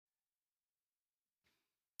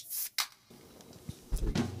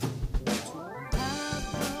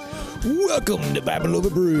Welcome to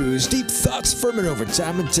Babylova Brews, deep thoughts ferment over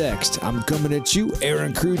time and text. I'm coming at you,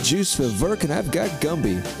 Aaron Crew Juice for Verk, and I've got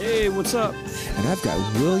Gumby. Hey, what's up? And I've got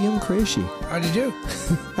William Krashy. How did you?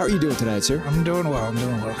 How are you doing tonight, sir? I'm doing well.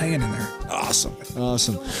 Hanging in there. Awesome.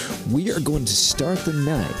 We are going to start the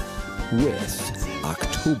night with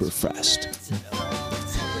Oktoberfest.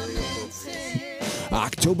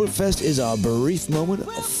 Oktoberfest is a brief moment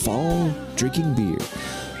of fall drinking beer.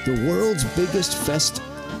 The world's biggest fest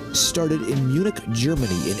started in Munich,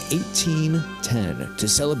 Germany in 1810 to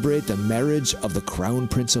celebrate the marriage of the Crown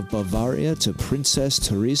Prince of Bavaria to Princess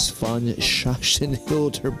Therese von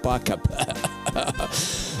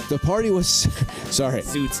Sachsen-Hildburghausen. The party was... Sorry,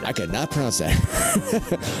 I cannot pronounce that.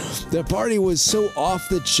 The party was so off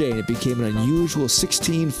the chain, it became an unusual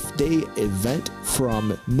 16-day event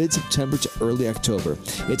from mid-September to early October.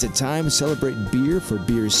 It's a time celebrating beer for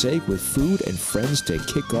beer's sake with food and friends to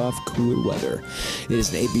kick off cooler weather. It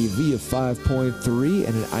is an ABV of 5.3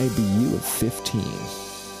 and an IBU of 15.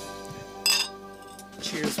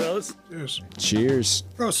 Cheers, fellas. Cheers. Cheers.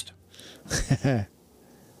 Prost.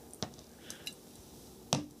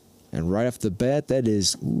 And right off the bat, that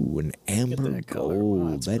is an amber that color. gold.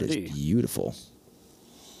 Wow, that pretty. is beautiful.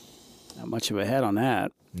 Not much of a head on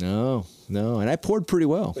that, No. And I poured pretty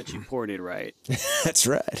well. but you poured it right. That's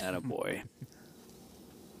right. Attaboy.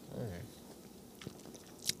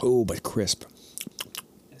 Oh, but crisp.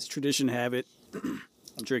 As tradition have it, I'm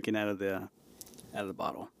drinking out of the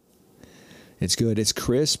bottle. It's good. It's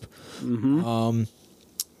crisp. Mm-hmm.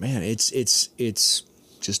 Man, it's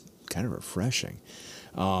just kind of refreshing.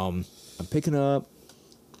 I'm picking up.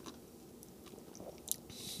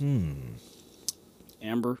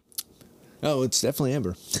 Amber. Oh, it's definitely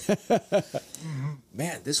amber.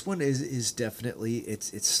 Man, this one is definitely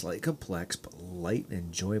it's slightly complex, but light and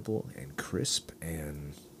enjoyable and crisp.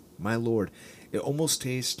 And my lord, it almost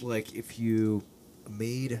tastes like if you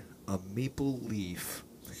made a maple leaf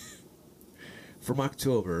from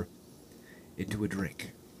October into a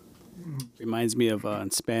drink. Reminds me of, in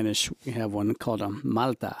Spanish, we have one called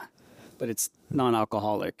Malta, but it's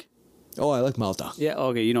non-alcoholic. Oh, I like Malta. Yeah,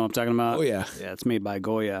 okay, you know what I'm talking about? Oh, yeah. Yeah, it's made by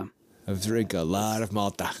Goya. I drink a lot of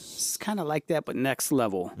Malta. It's kind of like that, but next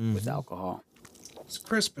level with alcohol. It's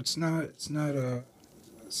crisp. It's not some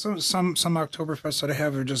Oktoberfest that I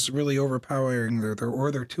have are just really overpowering. They're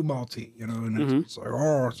too malty, you know, and it's like,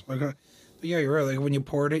 but yeah, you're right. Like when you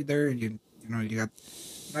poured it there, you got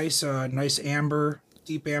nice amber,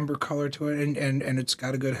 deep amber color to it, and it's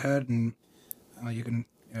got a good head, and you can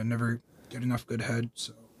never get enough good head.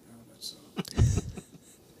 So that's.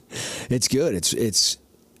 It's good. It's.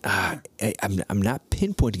 I'm not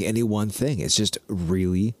pinpointing any one thing. It's just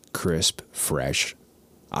really crisp, fresh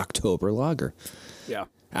October lager. Yeah.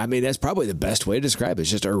 I mean, that's probably the best way to describe it. It's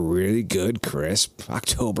just a really good, crisp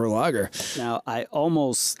October lager. Now, I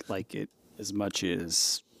almost like it as much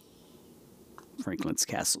as Franklin's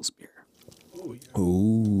Castle's beer. Oh, yeah.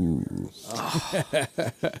 Ooh.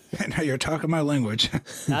 Now you're talking my language.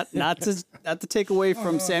 Not to take away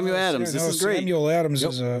from Samuel Adams. This is great. Samuel Adams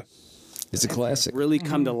is a. It's a classic. Really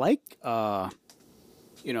come to like,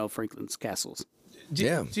 Franklin's Castles.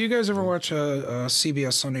 Yeah. Do you guys ever watch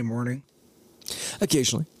CBS Sunday Morning?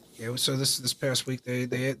 Occasionally. Yeah, so this past week they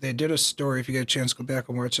did a story. If you get a chance, go back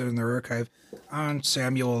and watch it in their archive on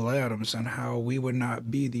Samuel Adams and how we would not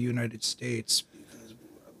be the United States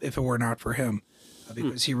if it were not for him,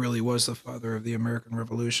 because he really was the father of the American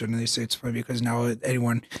Revolution. And they say it's funny because now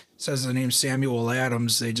anyone says the name Samuel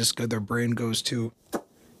Adams, their brain goes to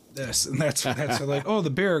this, and that's like, oh, the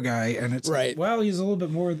bear guy, and it's right. Like, well, he's a little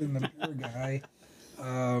bit more than the bear guy.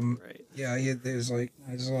 Right. Yeah, there's a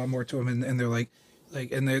lot more to him, and they're like,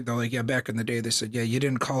 they're like, yeah, back in the day, they said, yeah, you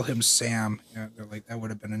didn't call him Sam. Yeah, they're like, that would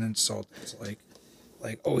have been an insult. It's like,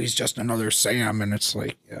 oh, he's just another Sam, and it's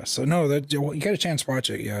like, yeah. So no, that you get a chance, watch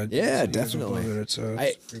it. Yeah. Yeah, you guys will definitely. love it. It's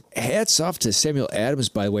I, pretty cool. hats off to Samuel Adams,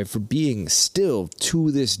 by the way, for being still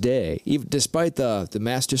to this day, even despite the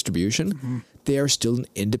mass distribution, they are still an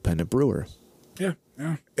independent brewer. Yeah.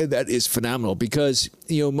 And that is phenomenal because,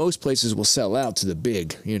 most places will sell out to the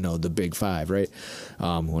big five, right?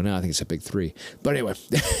 Well, now I think it's a big three. But anyway,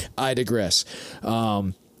 I digress.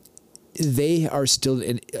 They are still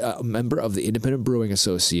a member of the Independent Brewing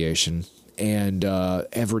Association and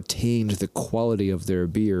have retained the quality of their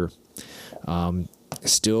beer.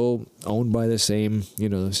 Still owned by the same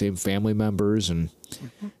family members, and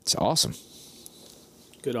it's awesome.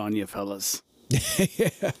 Good on you, fellas.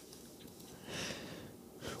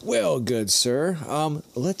 Well, good sir.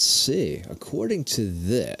 Let's see. According to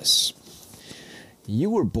this, you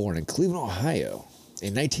were born in Cleveland, Ohio,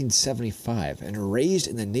 in 1975 and raised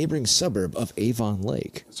in the neighboring suburb of Avon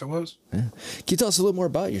Lake. So it was. Yeah. Can you tell us a little more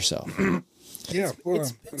about yourself? Yeah.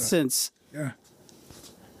 It's been since Yeah.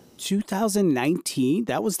 2019.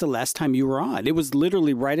 That was the last time you were on. It was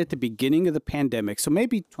literally right at the beginning of the pandemic. So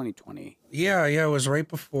maybe 2020. Yeah, it was right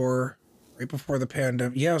before the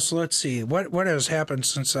pandemic. Yeah, so let's see. What has happened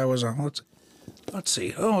since I was on? Let's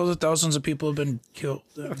see. Oh, the thousands of people have been killed.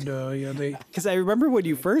 And they Because I remember when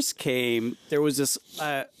you first came, there was this.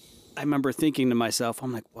 I remember thinking to myself,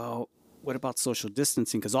 I'm like, well, what about social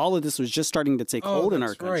distancing? Because all of this was just starting to take hold in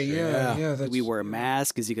our country. Right, yeah. Do we wear a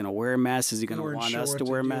mask? Is he going to wear a mask? Is he going to want us to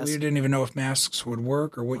wear a mask? We didn't even know if masks would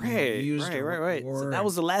work or what you used. Right. So that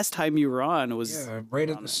was the last time you were on. It was right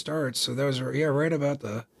at the start. So that was right about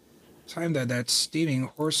the time that steaming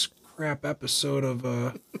horse crap episode of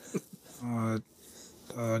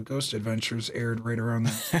Ghost Adventures aired right around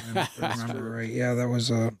that time. If I remember right. Yeah, that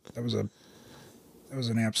was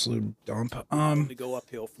an absolute dump. to go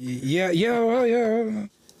uphill. Well, and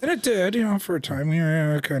it did, for a time. We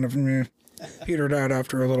kind of petered out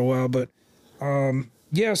after a little while, but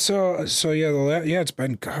it's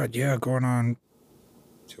been going on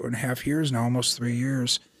 2.5 years now, almost 3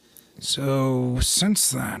 years. So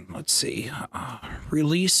since then, let's see,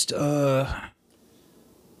 released a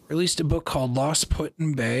book called Lost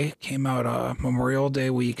Put-in-Bay. Came out Memorial Day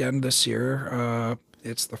weekend this year.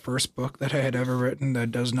 It's the first book that I had ever written that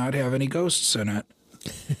does not have any ghosts in it.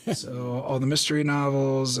 So all the mystery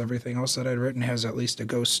novels, everything else that I'd written has at least a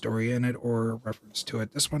ghost story in it or reference to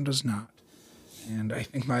it. This one does not. And I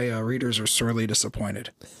think my readers are sorely disappointed.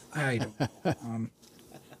 I don't know.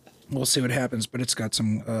 We'll see what happens, but it's got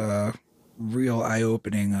some real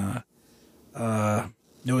eye-opening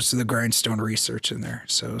nose to the grindstone research in there.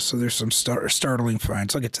 So there's some startling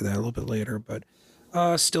finds. I'll get to that a little bit later, but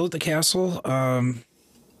still at the castle.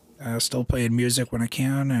 Still playing music when I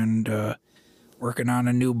can, and working on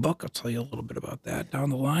a new book. I'll tell you a little bit about that down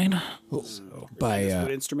the line. So,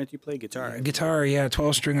 What instrument you play? Guitar. Guitar,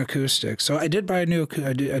 12-string acoustic. So I did buy a new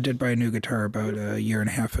guitar about a year and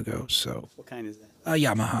a half ago. So What kind is that?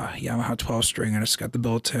 Yamaha 12-string, and it's got the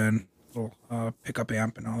built-in little pickup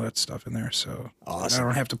amp and all that stuff in there. So awesome. I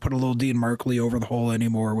don't have to put a little Dean Markley over the hole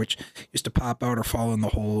anymore, which used to pop out or fall in the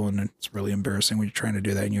hole, and it's really embarrassing when you're trying to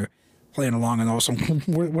do that and you're playing along, and all of a sudden,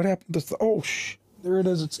 what happened to there it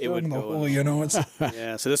is. It's still in the hole, It's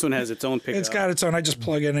Yeah, so this one has its own pickup. it's got its own. I just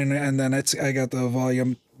plug it in, and then I got the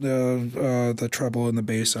volume, the treble and the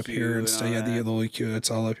bass up here, and so the little EQ.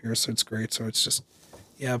 It's all up here, so it's great. So it's just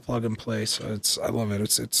plug and play. So I love it.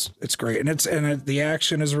 It's great, and the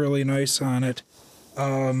action is really nice on it.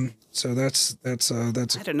 So that's.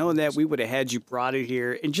 I'd have known that we would have had you brought it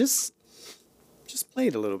here and just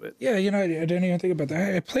played a little bit. Yeah, I didn't even think about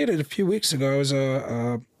that. I played it a few weeks ago. I was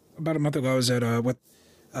about a month ago. I was at with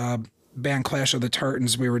band Clash of the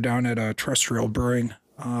Tartans. We were down at Terrestrial Brewing,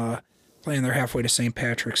 playing there halfway to St.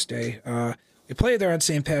 Patrick's Day. We played there on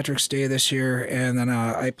St. Patrick's Day this year, and then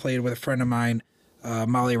I played with a friend of mine,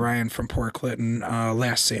 Molly Ryan from Port Clinton,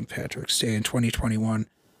 last St. Patrick's Day in 2021.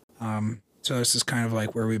 So this is kind of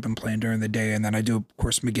like where we've been playing during the day, and then I do, of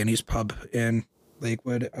course, McGinney's Pub in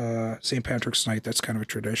Lakewood, St. Patrick's Night. That's kind of a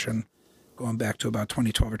tradition going back to about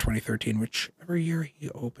 2012 or 2013, whichever year he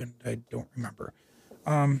opened, I don't remember.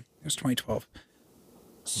 It was 2012.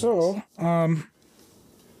 So, and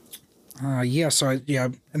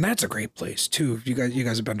that's a great place too. You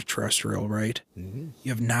guys have been to Terrestrial, right? Mm-hmm.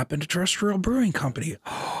 You have not been to Terrestrial Brewing Company.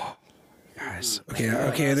 Oh, guys.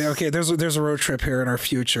 Okay. There's a road trip here in our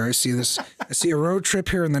future. I see a road trip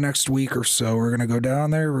here in the next week or so. We're gonna go down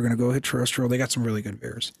there. We're gonna go hit Terrestrial. They got some really good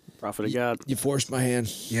beers. Prophet of God. You forced my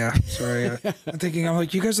hand. Yeah, sorry. I'm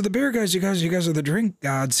like, you guys are the beer guys. You guys are the drink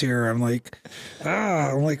gods here. I'm like,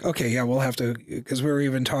 okay, yeah, we'll have to, because we were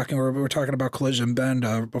even talking. We were talking about Collision Bend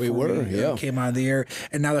before we came on the air,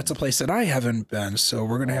 and now that's a place that I haven't been. So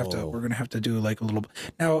we're gonna have to do like a little.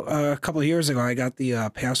 Now, a couple of years ago, I got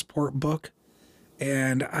the Passport book,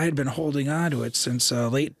 and I had been holding on to it since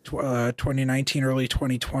late 2019, early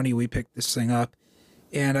 2020. We picked this thing up.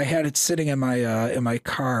 And I had it sitting in my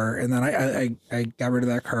car, and then I got rid of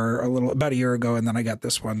that car about a year ago, and then I got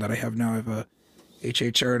this one that I have now. I have a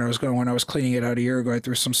HHR, and when I was cleaning it out a year ago, I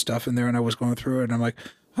threw some stuff in there, and I was going through it, and I'm like,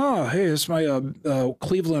 oh, hey, it's my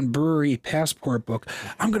Cleveland Brewery Passport book.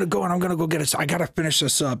 I'm gonna go get it. So I gotta finish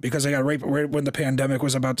this up because I got right when the pandemic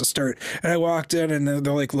was about to start, and I walked in, and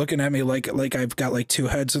they're like looking at me like I've got like two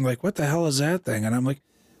heads, and like, what the hell is that thing? And I'm like,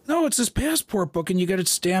 No, it's this passport book, and you get it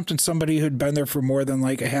stamped, and somebody who'd been there for more than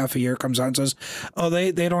like a half a year comes on and says, "Oh,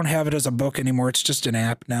 they don't have it as a book anymore. It's just an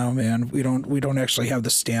app now, man. We don't actually have the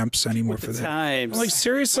stamps anymore for that." Times. I'm like,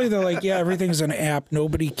 seriously, they're like, yeah, everything's an app.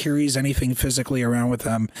 Nobody carries anything physically around with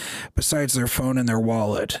them besides their phone and their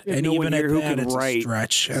wallet. And no even one at here who that, can it's write. a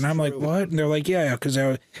stretch. And I'm like, what? And they're like, yeah, because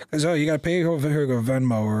you got to pay over here, go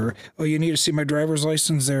Venmo, or oh, you need to see my driver's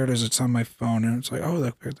license. There it is. It's on my phone. And it's like,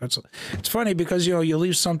 oh, that's. It's funny because you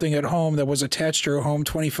leave something at home that was attached to your home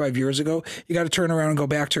 25 years ago. You got to turn around and go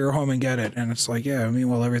back to your home and get it. And it's like, yeah, I mean,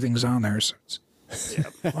 well, everything's on there. So it's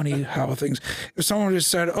funny how things. If someone just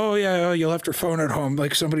said, "Oh yeah, you left your phone at home,"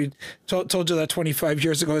 like somebody told you that 25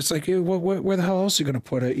 years ago, it's like, where the hell else are you going to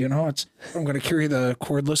put it? I'm going to carry the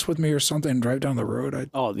cordless with me or something and drive down the road.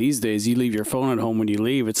 These days you leave your phone at home when you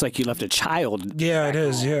leave. It's like you left a child. Yeah, it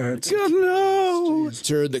is. Yeah, it's, Oh no!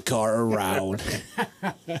 Turn the car around.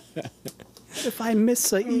 If I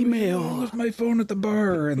miss an I email, left my phone at the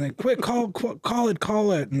bar, and then quick, call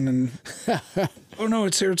it, and then oh no,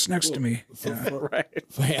 it's here, it's next to me. Yeah. right?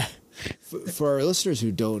 For our listeners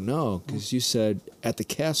who don't know, because you said at the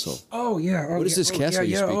castle. Oh yeah. What is this castle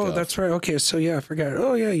you Yeah. speak Oh, of? that's right. Okay, so yeah, I forgot.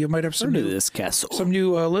 Oh yeah, you might have some Heard of new, this castle? some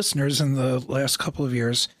new listeners in the last couple of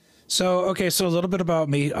years. So a little bit about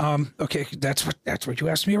me. Okay, that's what you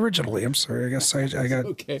asked me originally. I'm sorry. I guess I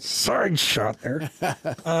got side shot there.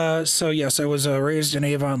 So yes, I was raised in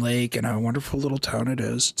Avon Lake, and a wonderful little town it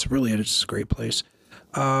is. It's a great place.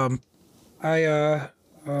 I'm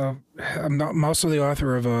also the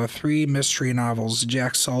author of 3 mystery novels,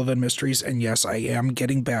 Jack Sullivan Mysteries, and yes, I am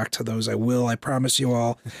getting back to those. I promise you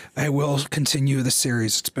all, I will continue the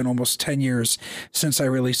series. It's been almost 10 years since I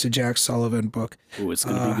released a Jack Sullivan book. Ooh, it's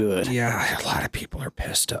gonna be good. Yeah, a lot of people are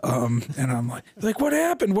pissed. And I'm like, what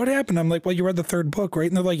happened? What happened? I'm like, well, you read the 3rd book, right?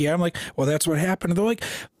 And they're like, yeah. I'm like, well, that's what happened. And they're like,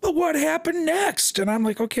 but what happened next? And I'm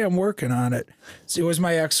like, okay, I'm working on it. So it was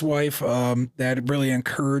my ex-wife that really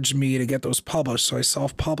encouraged me to get those published. So I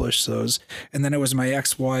self-published those. And then it was my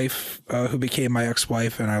ex-wife who became my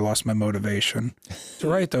ex-wife, and I lost my motivation to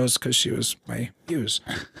write those because she was my muse.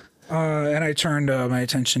 And I turned my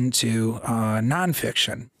attention to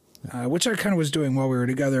nonfiction, which I kind of was doing while we were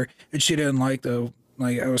together. And she didn't like I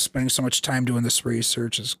was spending so much time doing this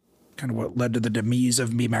research is kind of what led to the demise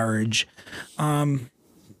of me marriage.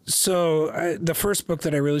 So the first book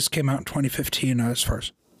that I released came out in 2015 as far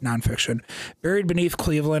as nonfiction. Buried Beneath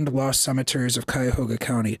Cleveland, Lost Cemeteries of Cuyahoga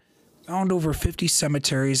County. Found over 50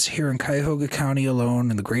 cemeteries here in Cuyahoga County alone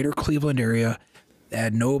in the greater Cleveland area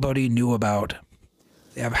that nobody knew about.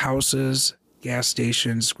 They have houses, gas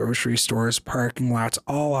stations, grocery stores, parking lots,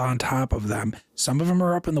 all on top of them. Some of them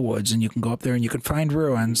are up in the woods, and you can go up there and you can find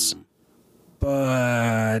ruins.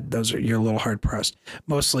 But you're a little hard pressed.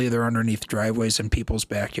 Mostly they're underneath driveways in people's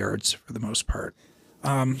backyards for the most part.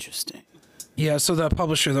 Interesting. Yeah, so the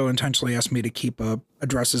publisher, though, intentionally asked me to keep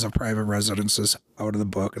addresses of private residences out of the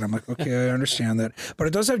book. And I'm like, okay, I understand that. But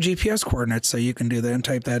it does have GPS coordinates, so you can do that and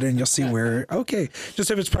type that in. You'll see where, okay,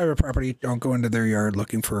 just if it's private property, don't go into their yard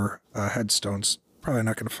looking for headstones. Probably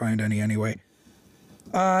not going to find any anyway.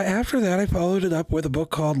 After that, I followed it up with a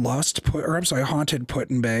book called Haunted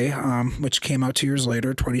Put-in-Bay, which came out 2 years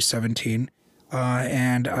later, 2017.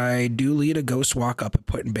 And I do lead a ghost walk up at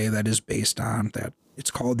Put-in-Bay that is based on that. It's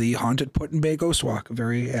called the Haunted Put-in-Bay Ghost Walk, a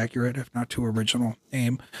very accurate, if not too original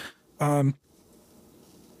name. At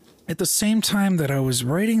the same time that I was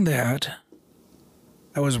writing that,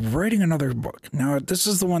 I was writing another book. Now, this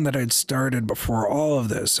is the one that I'd started before all of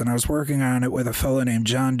this, and I was working on it with a fellow named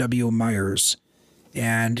John W. Myers.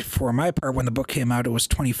 And for my part, when the book came out, it was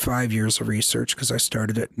 25 years of research because I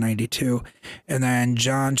started it in 92. And then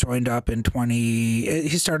John joined up in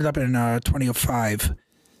 2005.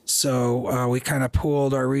 So we kind of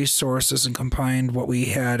pooled our resources and combined what we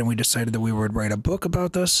had, and we decided that we would write a book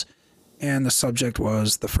about this. And the subject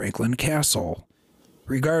was the Franklin Castle,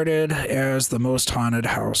 regarded as the most haunted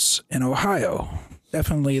house in Ohio.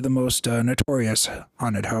 Definitely the most notorious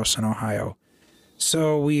haunted house in Ohio.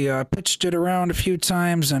 So we pitched it around a few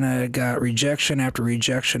times, and it got rejection after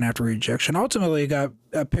rejection after rejection. Ultimately, it got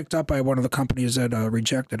picked up by one of the companies that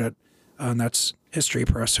rejected it, and that's History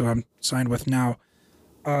Press, who I'm signed with now.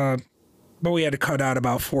 But we had to cut out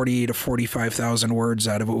about 40 to 45,000 words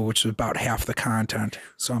out of it, which is about half the content.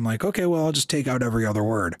 So I'm like, okay, well, I'll just take out every other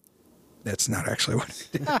word. That's not actually what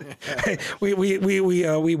I did.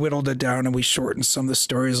 we whittled it down, and we shortened some of the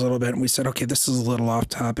stories a little bit, and we said, okay, this is a little off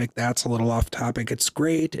topic. That's a little off topic. It's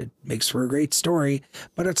great. It makes for a great story,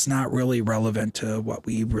 but it's not really relevant to what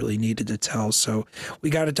we really needed to tell. So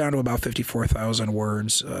we got it down to about 54,000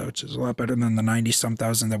 words, which is a lot better than the 90-some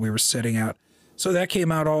thousand that we were sitting at. So that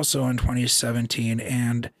came out also in 2017.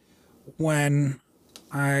 And when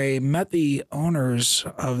I met the owners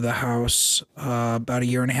of the house about a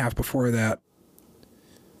year and a half before that,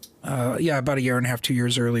 about a year and a half, 2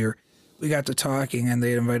 years earlier, we got to talking, and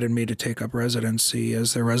they invited me to take up residency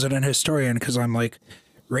as their resident historian, because I'm like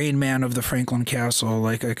Rain Man of the Franklin Castle.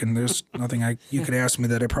 Like, there's nothing you could ask me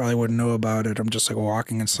that I probably wouldn't know about it. I'm just like a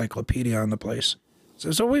walking encyclopedia on the place.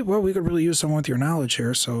 So we could really use someone with your knowledge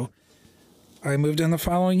here. So I moved in the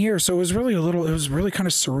following year. So it was really kind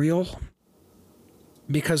of surreal,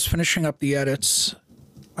 because finishing up the edits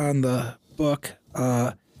on the book,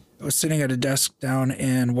 I was sitting at a desk down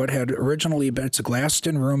in what had originally been, it's a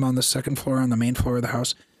glassed-in room on the second floor on the main floor of the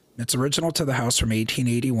house. It's original to the house from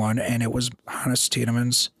 1881, and it was Hannes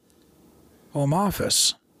Tiedemann's home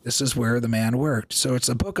office. This is where the man worked. So it's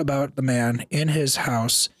a book about the man in his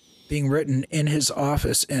house, being written in his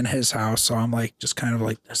office in his house. So I'm like, just kind of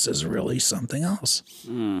like, this is really something else.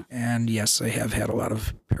 And yes, I have had a lot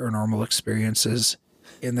of paranormal experiences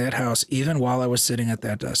in that house, even while I was sitting at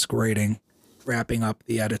that desk wrapping up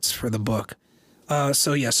the edits for the book.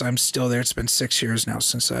 So yes, I'm still there. It's been 6 years now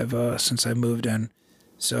since I've moved in.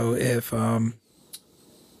 So if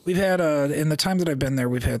we've had in the time that I've been there,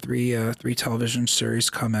 we've had three television series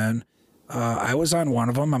come in. I was on one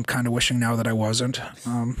of them. I'm kind of wishing now that I wasn't.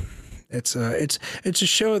 It's a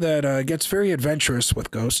show that gets very adventurous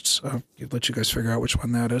with ghosts. I'll let you guys figure out which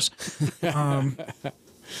one that is. Got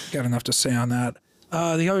enough to say on that.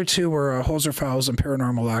 The other two were Holzer Files and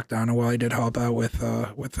Paranormal Lockdown. And while I did help out with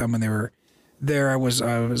them when they were there, I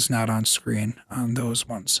was not on screen on those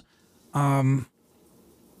ones.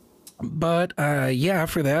 But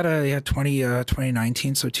after that,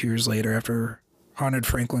 2019, so 2 years later, after Haunted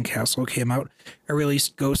Franklin Castle came out, I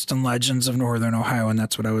released Ghosts and Legends of Northern Ohio, and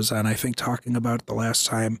that's what I was on, I think, talking about the last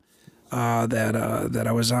time that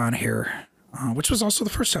I was on here, which was also the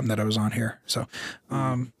first time that I was on here. So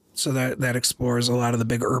so that explores a lot of the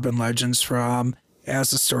big urban legends from,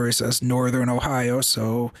 as the story says, Northern Ohio,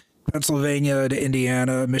 so Pennsylvania to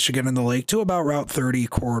Indiana, Michigan, and the lake to about Route 30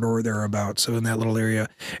 corridor thereabouts. So in that little area,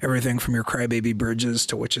 everything from your crybaby bridges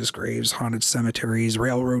to witches' graves, haunted cemeteries,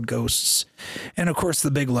 railroad ghosts, and of course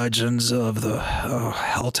the big legends of the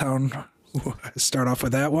Helltown. Start off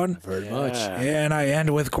with that one. Very much. And I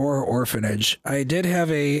end with Gore Orphanage. I did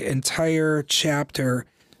have a entire chapter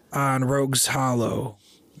on Rogues Hollow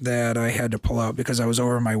that I had to pull out because I was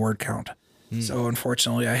over my word count. So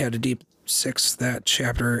unfortunately, I had to deep six that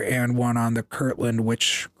chapter and one on the Kirtland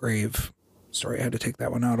witch grave story. I had to take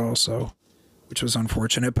that one out also, which was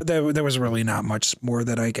unfortunate. But there was really not much more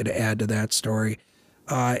that I could add to that story.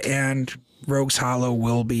 And Rogues Hollow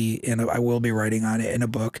I will be writing on it in a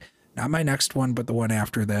book. Not my next one, but the one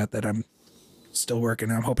after that I'm still working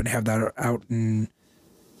on. I'm hoping to have that out in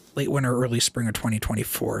late winter, early spring of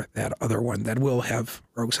 2024. That other one that will have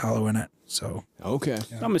Rogues Hollow in it. So okay,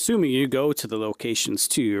 yeah. I'm assuming you go to the locations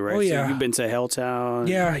too, right? Oh yeah, so you've been to Helltown.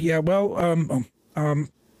 Yeah. Well,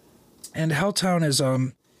 and Helltown is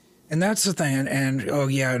and that's the thing, and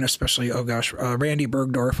especially Randy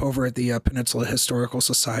Bergdorf over at the Peninsula Historical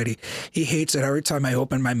Society. He hates it every time I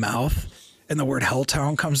open my mouth and the word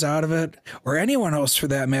Helltown comes out of it, or anyone else for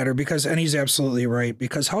that matter, and he's absolutely right,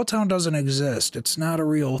 because Helltown doesn't exist. It's not a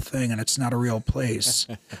real thing, and it's not a real place.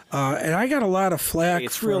 And I got a lot of flack.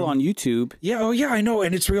 It's real on YouTube. Yeah, I know,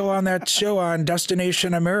 and it's real on that show on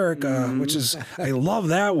Destination America, which is, I love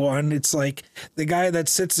that one. It's like the guy that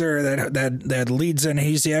sits there that leads in,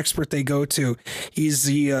 he's the expert they go to. He's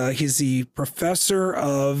the professor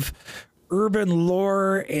of urban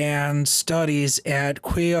lore and studies at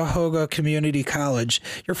Cuyahoga Community College.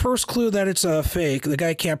 Your first clue that it's a fake, the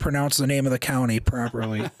guy can't pronounce the name of the county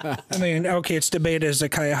properly. I mean, okay, it's debated, is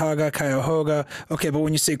it Cuyahoga? Okay, but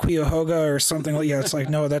when you say Cuyahoga or something like, it's like,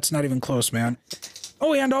 no, that's not even close, man.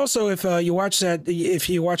 Oh, and also if you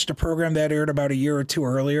watched a program that aired about a year or two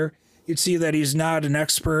earlier, you'd see that he's not an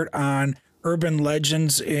expert on urban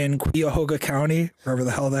legends in Cuyahoga County, wherever the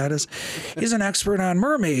hell that is. He's an expert on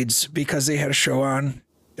mermaids because they had a show on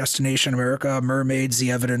Destination America, Mermaids, The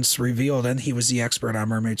Evidence Revealed, and he was the expert on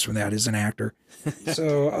mermaids from that as an actor.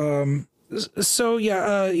 So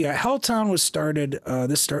Helltown was started,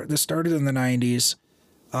 this started in the 90s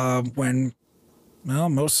when, well,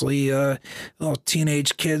 mostly little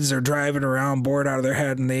teenage kids are driving around bored out of their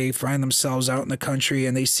head, and they find themselves out in the country,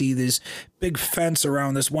 and they see this big fence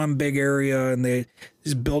around this one big area, and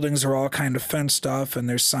these buildings are all kind of fenced off, and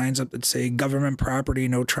there's signs up that say government property,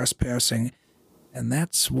 no trespassing. And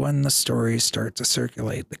that's when the stories start to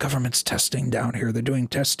circulate. The government's testing down here. They're doing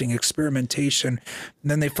testing, experimentation.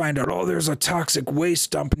 And then they find out, oh, there's a toxic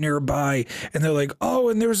waste dump nearby. And they're like, oh,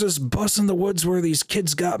 and there's this bus in the woods where these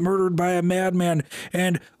kids got murdered by a madman.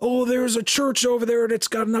 And, oh, there's a church over there and it's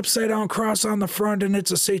got an upside down cross on the front and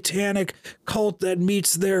it's a satanic cult that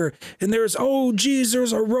meets there. And there's, oh, geez,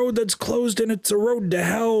 there's a road that's closed and it's a road to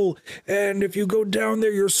hell. And if you go down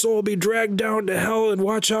there, your soul will be dragged down to hell, and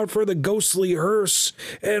watch out for the ghostly hearse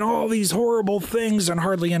and all these horrible things, and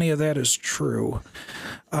hardly any of that is true.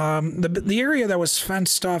 The area that was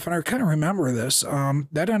fenced off, and I kind of remember this,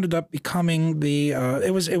 that ended up becoming the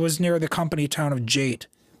it was near the company town of Jate,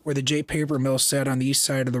 where the Jate paper mill sat on the east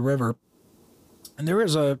side of the river, and there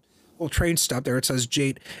is a little train stop there. It says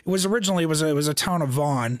Jate. It was originally it was a town of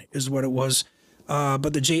Vaughan, is what it was,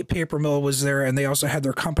 but the Jate paper mill was there, and they also had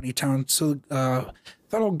their company town. So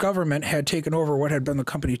federal government had taken over what had been the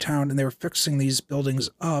company town, and they were fixing these buildings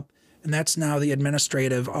up, and that's now the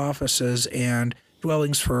administrative offices and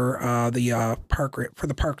dwellings for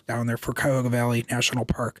the park down there, for Cuyahoga Valley National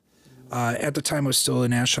Park. At the time, it was still a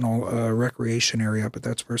national recreation area, but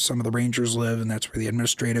that's where some of the rangers live, and that's where the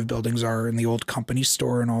administrative buildings are, and the old company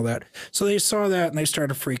store and all that. So they saw that, and they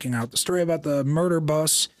started freaking out. The story about the murder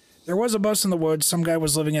bus. There was a bus in the woods. Some guy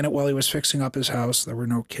was living in it while he was fixing up his house. There were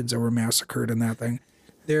no kids that were massacred in that thing.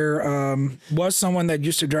 There was someone that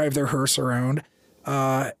used to drive their hearse around,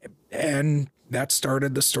 and that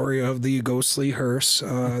started the story of the ghostly hearse.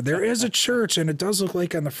 There is a church, and it does look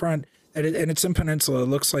like on the front, and it's in Peninsula. It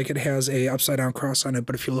looks like it has a upside-down cross on it,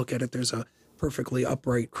 but if you look at it, there's a perfectly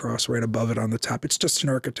upright cross right above it on the top. It's just an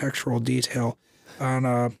architectural detail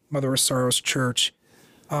on Mother of Sorrows Church.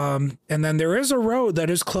 And then there is a road that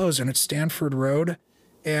is closed, and it's Stanford Road.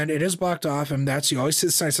 And it is blocked off, and you always see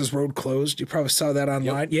the sign says road closed. You probably saw that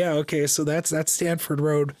online. Yep. Yeah, okay, so that's Stanford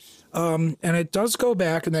Road. And it does go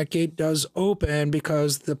back, and that gate does open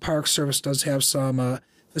because the Park Service does have some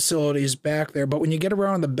facilities back there. But when you get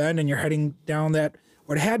around the bend and you're heading down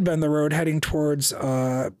what had been the road heading towards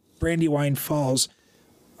Brandywine Falls,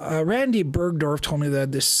 Randy Bergdorf told me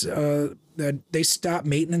that that they stopped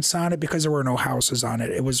maintenance on it because there were no houses on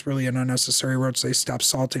it. It was really an unnecessary road, so they stopped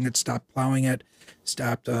salting it, stopped plowing it,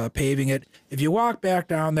 stopped paving it. If you walk back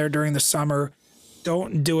down there during the summer,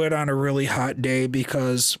 don't do it on a really hot day,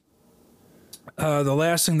 because the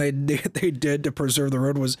last thing they did to preserve the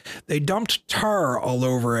road was they dumped tar all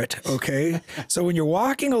over it, okay? So when you're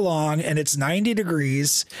walking along and it's 90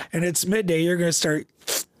 degrees and it's midday, you're going to start...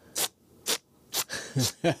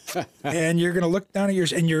 and you're going to look down at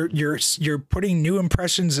yours, and you're putting new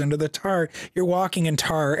impressions into the tar. You're walking in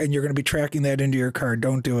tar, and you're going to be tracking that into your car.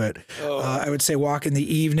 Don't do it. I would say walk in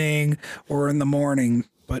the evening or in the morning,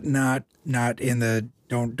 but not in the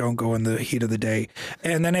don't go in the heat of the day.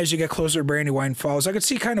 And then as you get closer to Brandywine Falls, I could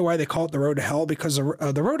see kind of why they call it the road to hell, because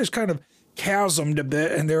the road is kind of chasmed a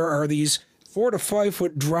bit, and there are these 4 to 5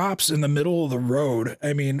 foot drops in the middle of the road.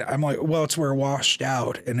 I mean, I'm like, well, it's where it washed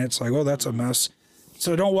out, and it's like, oh, that's a mess.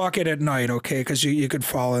 So don't walk it at night, okay? Because you could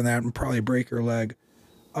fall in that and probably break your leg.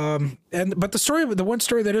 But the one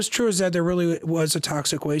story that is true is that there really was a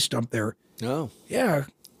toxic waste dump there. Oh, yeah,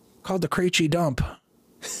 called the Krejci dump.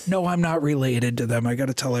 No, I'm not related to them. I got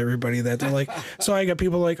to tell everybody that. They're like, so I got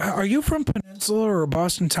people like, are you from Peninsula or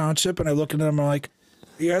Boston Township? And I look at them, I'm like,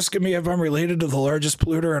 are you asking me if I'm related to the largest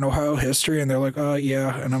polluter in Ohio history? And they're like,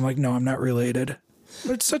 yeah. And I'm like, no, I'm not related.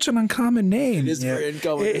 But it's such an uncommon name. It is very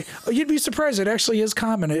uncommon. You'd be surprised. It actually is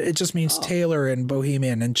common. It just means Taylor and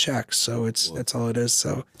Bohemian and Czech. So that's all it is.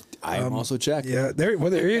 So I am also Czech. Yeah. There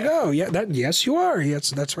you go. Yeah. Yes, you are.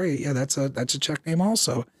 Yes, that's right. Yeah. That's a Czech name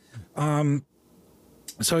also.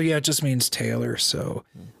 So yeah, it just means Taylor. So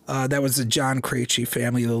that was the John Krejci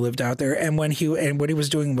family that lived out there. And what he was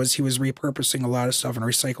doing was he was repurposing a lot of stuff and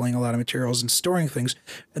recycling a lot of materials and storing things.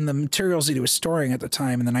 And the materials that he was storing at the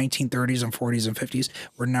time in the 1930s and 40s and 50s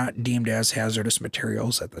were not deemed as hazardous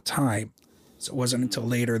materials at the time. So it wasn't until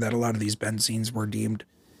later that a lot of these benzines were deemed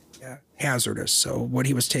hazardous. So what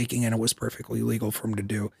he was taking in, it was perfectly legal for him to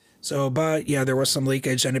do. So, but yeah, there was some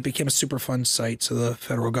leakage, and it became a Superfund site. So the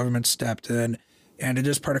federal government stepped in. And it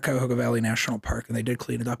is part of Cuyahoga Valley National Park, and they did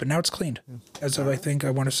clean it up, and now it's cleaned. As of, I think,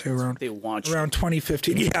 I want to say around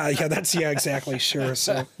 2015. Yeah, that's exactly, sure.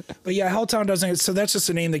 So, but yeah, Helltown doesn't. So that's just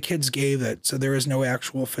the name the kids gave it. So there is no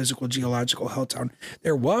actual physical geological Helltown.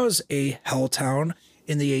 There was a Helltown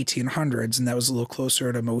in the 1800s, and that was a little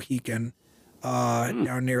closer to Mohican,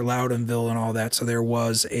 down near Loudonville and all that. So there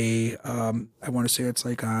was a, I want to say it's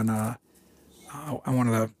like on, one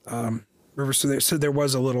of the river. So there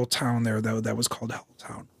was a little town there though that was called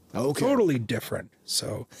Helltown. Okay. Totally different.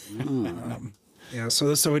 So, yeah.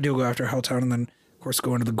 So we do go after Helltown, and then course,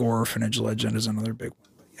 going to the Gore Orphanage legend is another big one.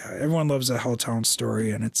 But yeah, everyone loves the Helltown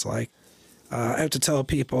story, and it's like, I have to tell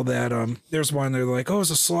people that there's one, they're like, oh, it's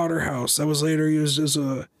a slaughterhouse. That was later used as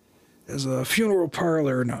a funeral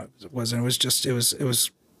parlor. No, it wasn't. It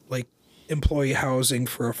was like employee housing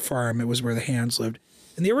for a farm. It was where the Hands lived.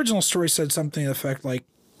 And the original story said something to the effect like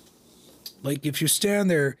if you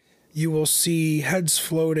stand there, you will see heads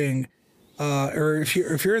floating, or if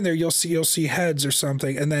you're in there, you'll see heads or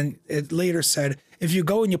something. And then it later said, if you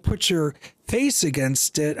go and you put your face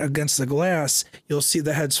against the glass, you'll see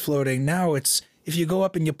the heads floating. Now it's, if you go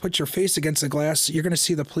up and you put your face against the glass, you're going to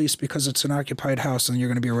see the police because it's an occupied house and you're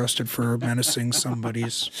going to be arrested for menacing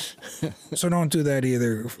somebody's. So don't do that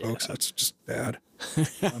either, folks. That's just bad.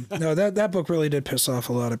 No, that book really did piss off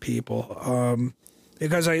a lot of people.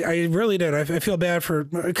 Because I really did. I feel bad for,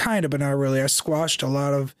 kind of, but not really. I squashed a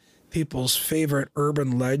lot of people's favorite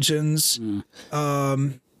urban legends.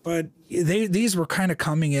 But these were kind of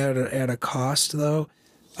coming at a cost, though.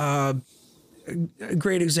 A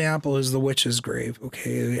great example is the witch's grave.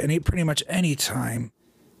 Okay, and pretty much any time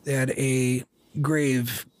that a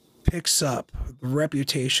grave picks up the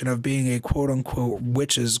reputation of being a quote unquote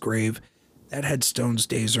witch's grave, that headstone's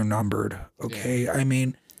days are numbered. Okay, yeah. I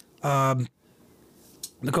mean, go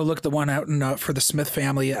look at the one out in for the Smith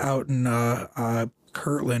family out in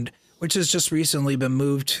Kirtland, which has just recently been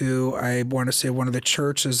moved to, I want to say, one of the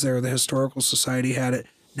churches there. The Historical Society had it.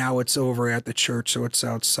 Now it's over at the church, so it's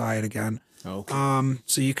outside again. Okay.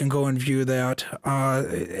 So you can go and view that.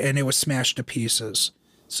 And it was smashed to pieces.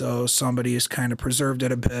 So somebody has kind of preserved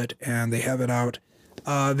it a bit, and they have it out.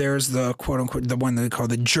 There's the quote-unquote, the one they call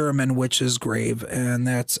the German witch's grave, and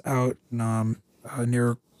that's out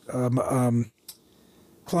near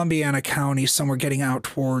Columbiana County, somewhere getting out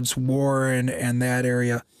towards Warren and that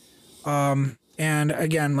area. And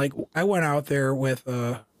again, like, I went out there with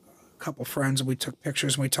a couple friends and we took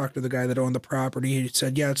pictures and we talked to the guy that owned the property. He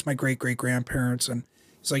said, yeah, it's my great-great-grandparents. And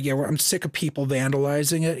he's like, yeah, I'm sick of people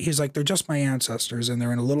vandalizing it. He's like, they're just my ancestors and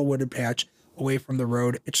they're in a little wooded patch away from the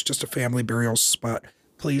road. It's just a family burial spot.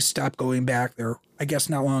 Please stop going back there. I guess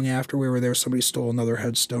not long after we were there, somebody stole another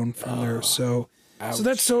headstone from there. So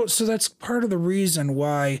that's part of the reason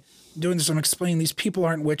why I'm doing this. I'm explaining these people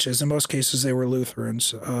aren't witches. In most cases, they were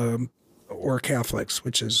Lutherans or Catholics,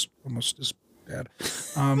 which is almost as bad.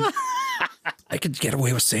 I could get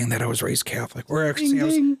away with saying that I was raised Catholic, or actually I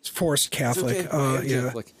was forced Catholic. Okay. Yeah,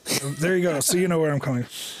 Catholic. There you go. So you know where I'm coming.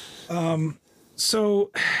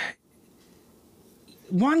 So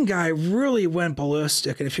one guy really went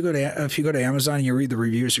ballistic, and if you go to Amazon and you read the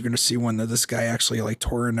reviews, you're going to see one that this guy actually like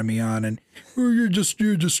tore into me on, and you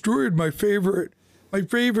destroyed my favorite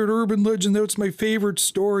urban legend. That's my favorite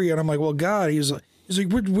story, and I'm like, well, God, he's like,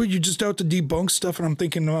 would you just out to debunk stuff? And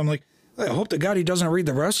I'm like, I hope to God he doesn't read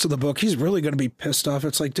the rest of the book. He's really going to be pissed off.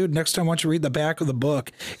 It's like, dude, next time, why don't you read the back of the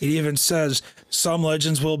book? It even says some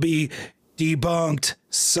legends will be debunked.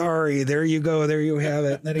 Sorry, there you go, there you have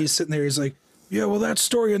it. And then he's sitting there, he's like, yeah, well, that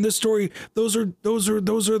story and this story, those are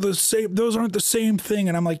the same. Those aren't the same thing.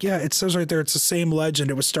 And I'm like, yeah, it says right there, it's the same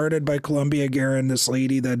legend. It was started by Columbia Garin, this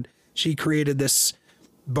lady that she created this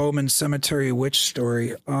Bowman Cemetery witch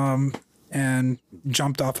story, and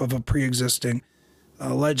jumped off of a pre-existing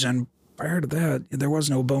legend. Prior to that, there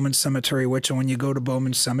was no Bowman Cemetery witch, and when you go to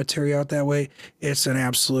Bowman Cemetery out that way, it's an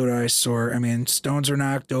absolute eyesore. I mean, stones are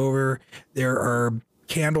knocked over. There are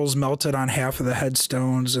candles melted on half of the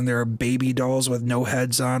headstones, and there are baby dolls with no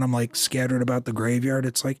heads on them, like scattered about the graveyard.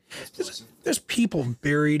 It's like, there's people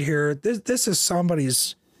buried here. This is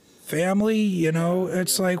somebody's family, you know?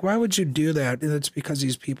 It's like, why would you do that? And it's because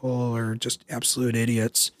these people are just absolute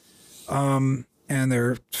idiots. And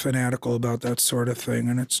they're fanatical about that sort of thing.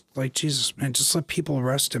 And it's like, Jesus, man, just let people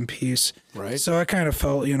rest in peace. Right. So I kind of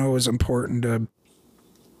felt, it was important to,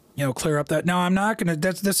 clear up that. Now, I'm not going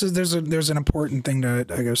to, there's an important thing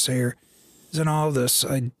that I got to say here. Is in all of this,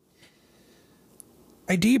 I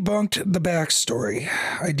debunked the backstory.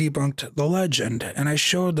 I debunked the legend, and I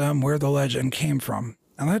showed them where the legend came from.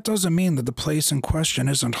 Now, that doesn't mean that the place in question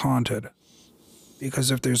isn't haunted.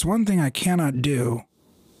 Because if there's one thing I cannot do,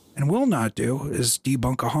 and will not do, is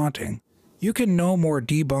debunk a haunting. You can no more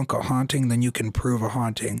debunk a haunting than you can prove a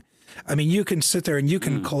haunting. I mean, you can sit there and you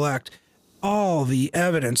can collect all the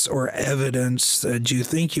evidence that you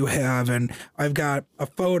think you have, and I've got a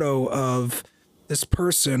photo of this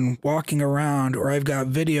person walking around, or I've got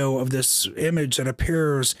video of this image that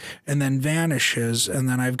appears and then vanishes, and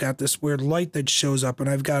then I've got this weird light that shows up, and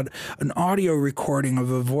I've got an audio recording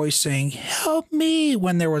of a voice saying, "Help me,"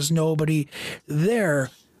 when there was nobody there.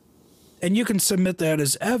 And you can submit that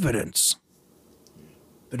as evidence.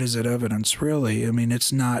 but is it evidence, really? I mean,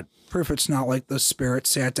 it's not proof. It's not like the spirit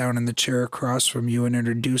sat down in the chair across from you and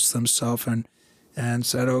introduced themselves and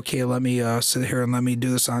said, okay, let me sit here and let me do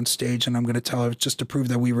this on stage, and I'm going to tell it just to prove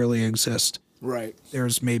that we really exist. Right.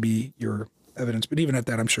 There's maybe your evidence, but even at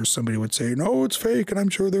that, I'm sure somebody would say, no, it's fake, and I'm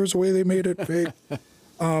sure there's a way they made it fake.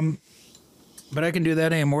 But I can do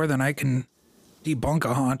that any more than I can debunk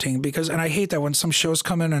a haunting, and I hate that when some shows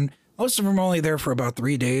come in and most of them are only there for about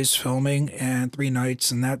 3 days filming and 3 nights,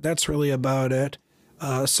 and that's really about it.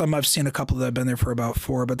 Some I've seen a couple that have been there for about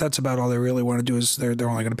 4, but that's about all they really want to do is they're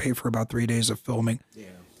only going to pay for about 3 days of filming. Yeah.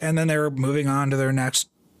 And then they're moving on to their next,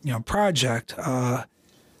 project.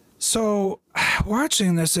 So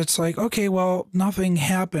watching this, it's like, okay, well, nothing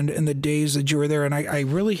happened in the days that you were there. And I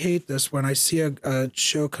really hate this when I see a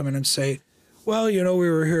show come in and say, well, we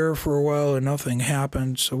were here for a while and nothing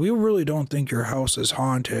happened, so we really don't think your house is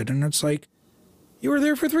haunted. And it's like, you were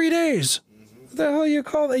there for 3 days. What the hell you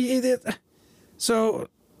call that? So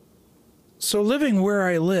living where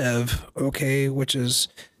I live, okay, which is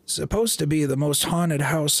supposed to be the most haunted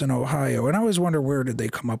house in Ohio, and I always wonder, where did they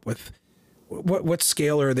come up with, what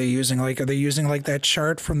scale are they using? Like, are they using like that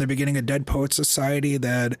chart from the beginning of Dead Poets Society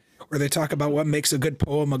where they talk about what makes a good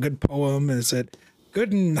poem a good poem? Is it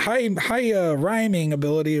good and high rhyming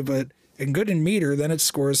ability, and good in meter, then it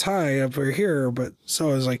scores high over here. But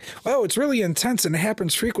so I was like, well, it's really intense and it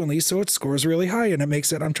happens frequently, so it scores really high, and it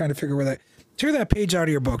makes it. I'm trying to figure where tear that page out of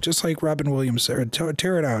your book, just like Robin Williams said. Tear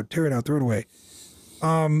it out, throw it away.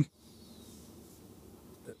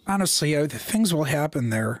 Honestly, things will happen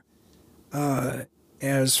there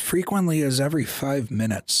as frequently as every 5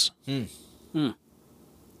 minutes, and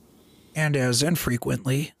as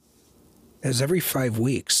infrequently as every 5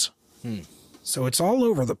 weeks. So it's all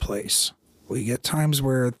over the place. We get times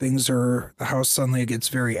where the house suddenly gets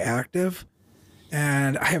very active,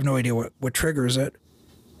 and I have no idea what triggers it.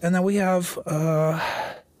 And then we have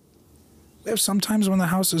sometimes when the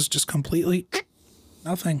house is just completely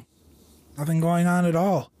nothing going on at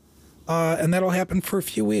all. And that'll happen for a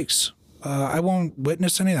few weeks. I won't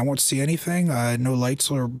witness anything. I won't see anything. No lights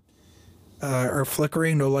are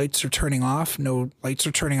flickering. No lights are turning off. No lights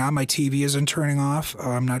are turning on. My TV isn't turning off.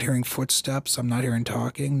 I'm not hearing footsteps. I'm not hearing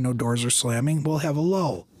talking. No doors are slamming. We'll have a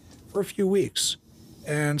lull for a few weeks.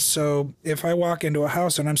 And so if I walk into a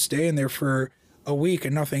house and I'm staying there for a week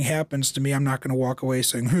and nothing happens to me, I'm not going to walk away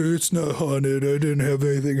saying, hey, it's not haunted. I didn't have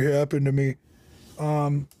anything happen to me.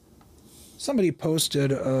 Somebody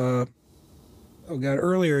posted,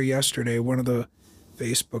 earlier yesterday, one of the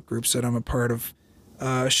Facebook groups that I'm a part of,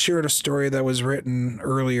 shared a story that was written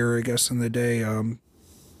earlier, I guess, in the day,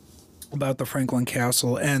 about the Franklin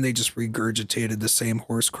Castle, and they just regurgitated the same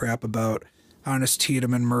horse crap about Honest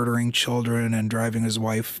Tiedemann murdering children and driving his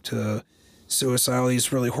wife to suicide, all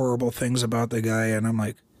these really horrible things about the guy. And I'm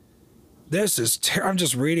like, this is I'm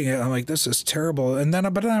just reading it. I'm like, this is terrible. But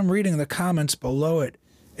then I'm reading the comments below it,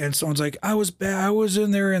 and someone's like, I was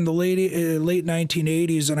in there in the late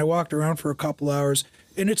 1980s, and I walked around for a couple hours,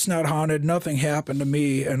 and it's not haunted. Nothing happened to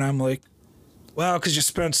me. And I'm like, wow, because you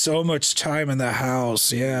spent so much time in the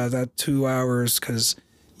house. Yeah, that 2 hours, because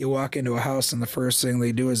you walk into a house and the first thing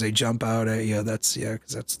they do is they jump out at you. That's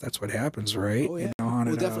what happens, right? Oh, yeah.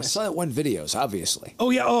 Haunted definitely. house. I saw that one videos, obviously. Oh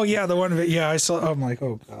yeah, the one. Yeah, I saw. I'm like,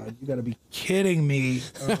 oh God, you got to be kidding me.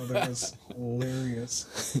 Oh, that was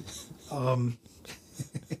hilarious.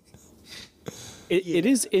 It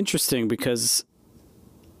is interesting because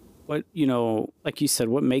what, like you said,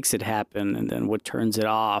 what makes it happen and then what turns it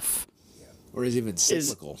off. Or is even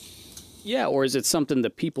cyclical. Or is it something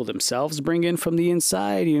that people themselves bring in from the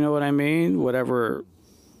inside? You know what I mean? Wherever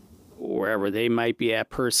they might be at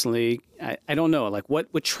personally. I don't know. Like,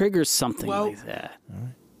 what triggers something like that? All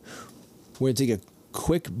right. We're going to take a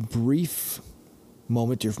quick, brief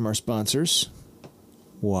moment here from our sponsors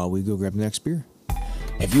while we go grab the next beer.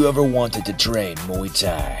 Have you ever wanted to train Muay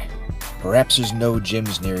Thai? Perhaps there's no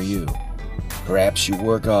gyms near you. Perhaps you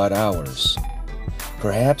work odd hours.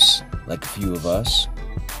 Perhaps, like a few of us,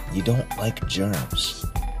 you don't like germs.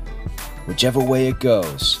 Whichever way it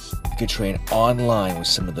goes, you can train online with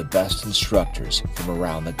some of the best instructors from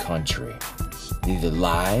around the country, either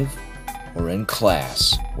live or in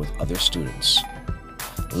class with other students.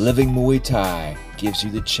 Living Muay Thai gives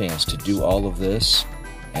you the chance to do all of this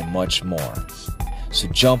and much more. So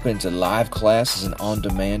jump into live classes and on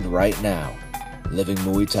demand right now.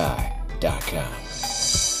 livingmuaythai.com.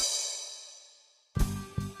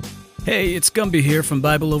 Hey, it's Gumby here from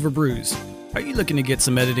Bible Over Brews. Are you looking to get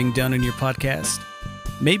some editing done in your podcast?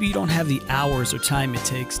 Maybe you don't have the hours or time it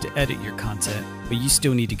takes to edit your content, but you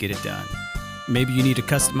still need to get it done. Maybe you need a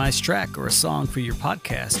customized track or a song for your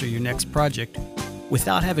podcast or your next project.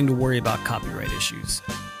 without having to worry about copyright issues.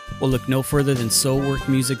 Well, look no further than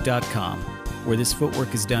soulworkmusic.com, where this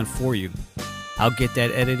footwork is done for you. I'll get that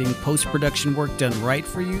editing, post-production work done right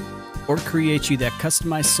for you, or create you that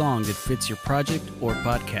customized song that fits your project or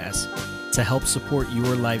podcast to help support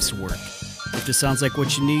your life's work. If this sounds like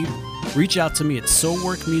what you need, reach out to me at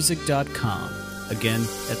soulworkmusic.com. Again,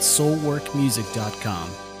 that's soulworkmusic.com.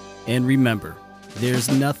 And remember, there's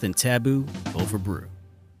nothing taboo over brew.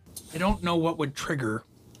 I don't know what would trigger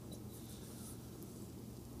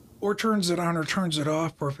or turns it on or turns it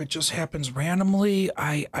off, or if it just happens randomly.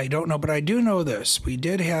 I don't know, but I do know this. We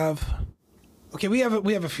did have, okay, we have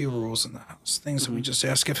a few rules in the house, things that we just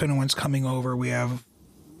ask if anyone's coming over. We have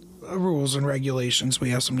rules and regulations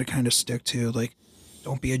we ask them to kind of stick to, like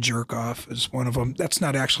don't be a jerk off is one of them. That's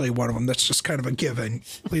not actually one of them. That's just kind of a given.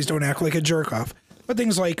 Please don't act like a jerk off. But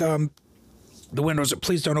things like the windows,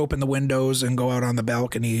 please don't open the windows and go out on the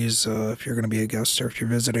balconies if you're going to be a guest or if you're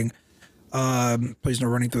visiting. Please no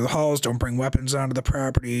running through the halls. Don't bring weapons onto the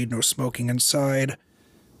property. No smoking inside.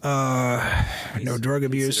 No drug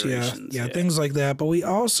abuse. Yeah, things like that. But we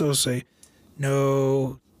also say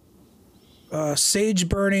no sage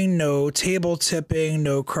burning, no table tipping,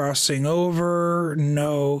 no crossing over,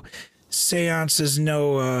 no seances,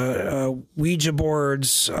 no Ouija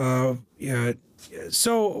boards.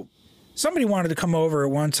 So somebody wanted to come over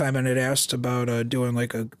at one time and had asked about doing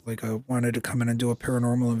wanted to come in and do a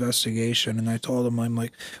paranormal investigation, and I told them, I'm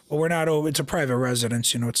like, well, we're not open. It's a private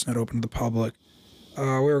residence, it's not open to the public. We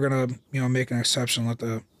were gonna make an exception, let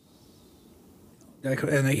the.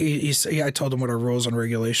 And I told him what our rules and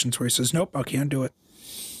regulations were. He says, nope, I can't do it.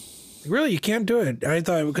 Really, you can't do it. I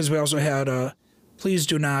thought, because we also had, please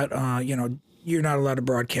do not, you're not allowed to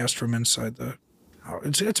broadcast from inside the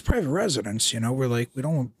house. It's private residence, We're like, we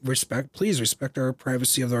don't please respect our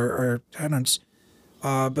privacy of our tenants.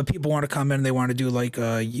 But people want to come in, they want to do like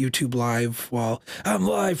YouTube live while I'm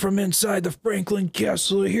live from inside the Franklin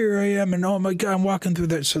Castle. Here I am, and oh my God, I'm walking through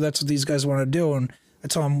that. So that's what these guys want to do. And I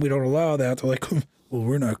tell them we don't allow that. They're like, well,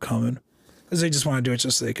 we're not coming. Because they just want to do it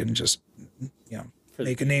just so they can just,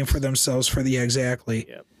 make a name for themselves for the exactly.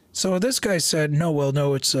 Yep. So this guy said, no,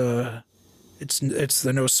 it's the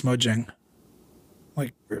no smudging.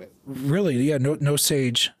 Like, really? Yeah, no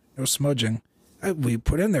sage, no smudging. We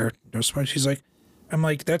put in there, no smudging. He's like, I'm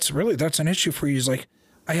like, that's an issue for you. He's like,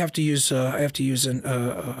 I have to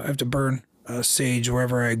burn sage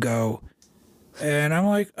wherever I go. And I'm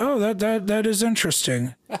like, oh, that is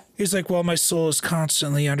interesting. He's like, well, my soul is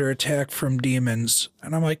constantly under attack from demons.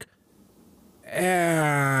 And I'm like,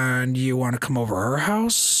 and you want to come over our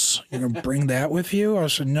house? Bring that with you? I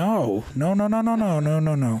said, no.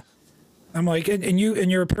 I'm like, and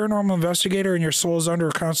you're a paranormal investigator and your soul is under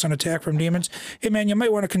a constant attack from demons. Hey man, you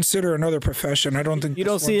might want to consider another profession. I don't think you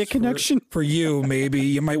don't see a connection for you. Maybe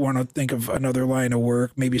you might want to think of another line of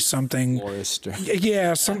work. Maybe something. Forester.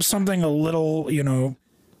 Yeah, something a little,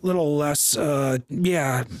 little less. Do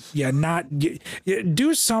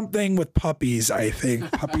something with puppies. I think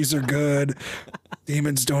puppies are good.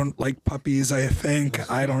 Demons don't like puppies, I think.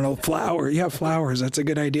 I don't know. Flowers. That's a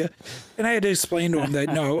good idea. And I had to explain to him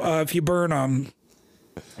that no, if you burn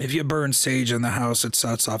sage in the house, it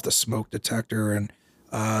sets off the smoke detector, and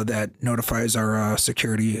that notifies our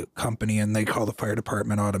security company, and they call the fire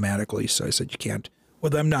department automatically. So I said, you can't.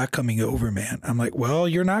 Well, I'm not coming over, man. I'm like, well,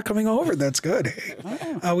 you're not coming over. That's good.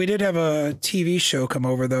 We did have a TV show come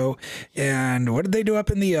over though, and what did they do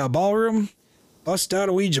up in the ballroom? Bust out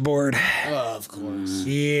a Ouija board. Oh, of course.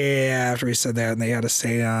 Yeah, after we said that, and they had a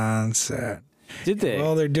seance. Did they?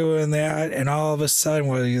 Well, they're doing that, and all of a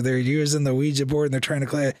sudden, they're using the Ouija board, and they're trying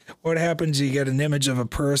to what happens, you get an image of a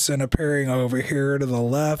person appearing over here to the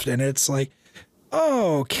left, and it's like,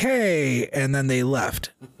 okay, and then they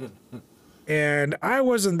left. And I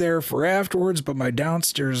wasn't there for afterwards, but my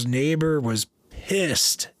downstairs neighbor was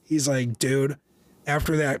pissed. He's like, dude,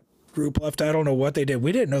 after that group left, I don't know what they did.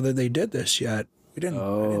 We didn't know that they did this yet. I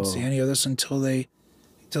didn't see any of this until they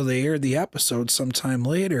aired the episode sometime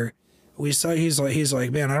later. We saw he's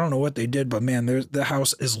like, man, I don't know what they did, but man, the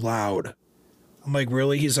house is loud. I'm like,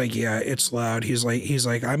 really? He's like, yeah, it's loud. He's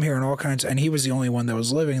like, I'm hearing all kinds, and he was the only one that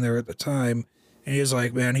was living there at the time. And he's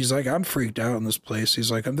like, man, I'm freaked out in this place.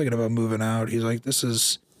 He's like, I'm thinking about moving out. He's like,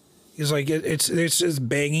 it's just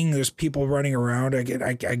banging. There's people running around.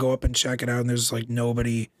 I go up and check it out, and there's like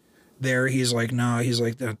nobody there. He's like, no. He's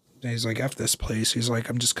like, F this place. He's like,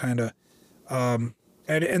 I'm just kind of,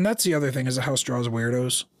 and that's the other thing is the house draws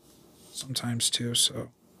weirdos sometimes too. So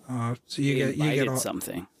you get all,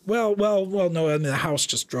 something. Well, no. I mean, the house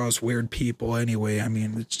just draws weird people anyway. I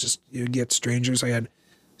mean, it's just, you get strangers. I had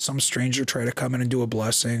some stranger try to come in and do a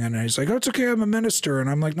blessing, and he's like, "Oh, it's okay, I'm a minister," and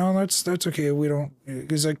I'm like, "No, that's okay. We don't."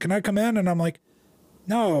 He's like, "Can I come in?" And I'm like,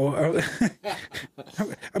 "No,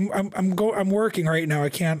 I'm working right now. I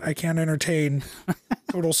can't entertain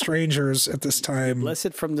total strangers at this time."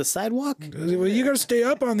 Blessed from the sidewalk? Well, you got to stay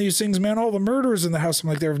up on these things, man. All the murders in the house. I'm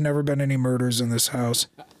like, there have never been any murders in this house.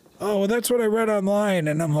 Oh, well, that's what I read online,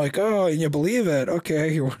 and I'm like, oh, and you believe it?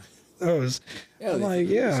 Okay, you're one of those. Yeah, I'm they like, found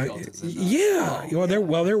yeah, skeletons in the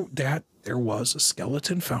yeah. There was a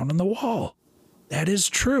skeleton found in the wall. That is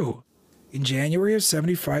true. In January of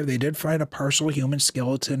 '75, they did find a partial human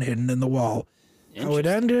skeleton hidden in the wall. How it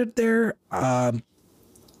ended there,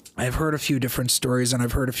 I've heard a few different stories and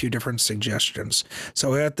I've heard a few different suggestions.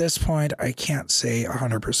 So at this point, I can't say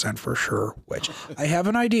 100% for sure which. I have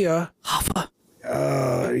an idea. Hoffa.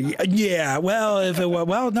 Yeah. Well, if it was,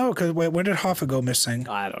 well, no, because when did Hoffa go missing?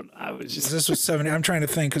 I don't know. I was just. This was 70. I'm trying to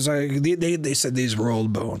think because they said these were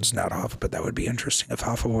old bones, not Hoffa, but that would be interesting if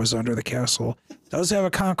Hoffa was under the castle. It does have a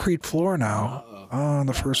concrete floor now on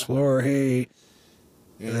the first floor. Hey.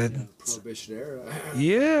 Yeah, Prohibition era.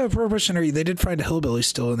 Yeah, Prohibition era. They did find a hillbilly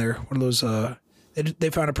still in there. One of those. They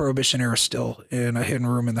found a Prohibition era still in a hidden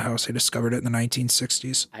room in the house. They discovered it in the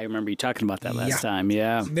 1960s. I remember you talking about that last time.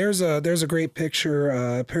 Yeah. There's a great picture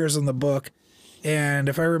appears in the book, and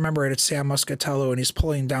if I remember it, it's Sam Muscatello, and he's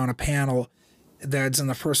pulling down a panel that's in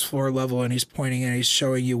the first floor level, and he's pointing and he's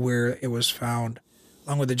showing you where it was found,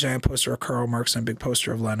 along with a giant poster of Karl Marx and a big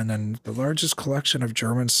poster of Lenin, and the largest collection of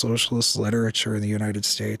German socialist literature in the United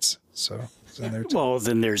States. So it's in there too. Well,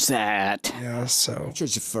 then there's that. Yeah, so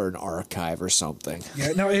Search for an archive or something.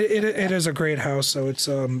 yeah, no, it is a great house. So it's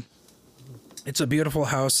a beautiful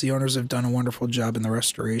house. The owners have done a wonderful job in the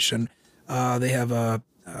restoration. They have a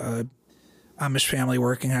Amish family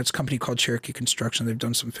working at it's a company called Cherokee Construction. They've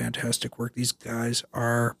done some fantastic work. These guys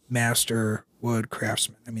are master wood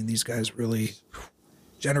craftsmen. I mean, these guys really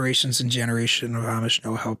generations and generations of Amish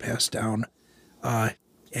know-how passed down, and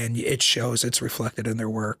it shows. It's reflected in their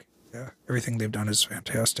work. Yeah, everything they've done is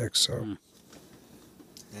fantastic. So,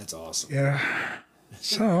 That's awesome. yeah.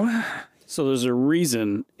 So, So there's a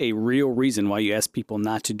real reason why you ask people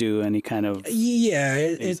not to do any kind of. yeah,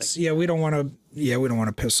 it's we don't want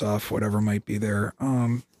to piss off whatever might be there.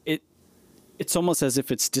 It's almost as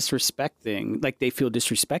if it's disrespecting, like they feel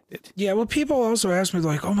disrespected. Yeah, well, people also ask me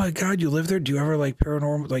like, "Oh my God, you live there? Do you ever like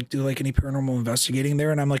paranormal, like do like any paranormal investigating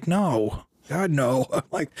there?" And I'm like, "No, God, no." I'm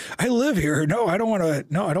like, "I live here. No, I don't want to.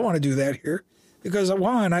 No, I don't want to do that here." Because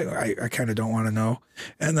one, I kind of don't want to know,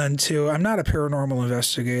 and then two, I'm not a paranormal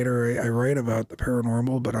investigator. I write about the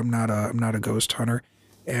paranormal, but I'm not a ghost hunter.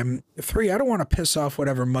 And three, I don't want to piss off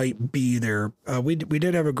whatever might be there. We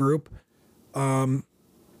did have a group.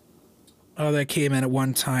 That came in at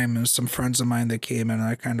one time, and some friends of mine that came in, and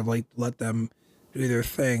I kind of like let them do their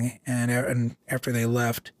thing. And after they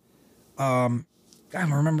left, I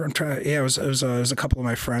remember it was a couple of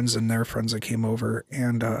my friends and their friends that came over,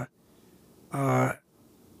 and I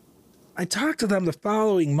talked to them the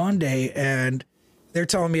following Monday, and they're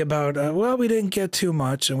telling me about well, we didn't get too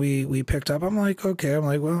much, and we picked up. I'm like, okay. I'm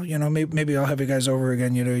like, well, maybe I'll have you guys over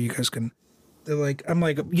again. You guys can. They're like, I'm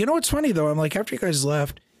like, what's funny though? I'm like, after you guys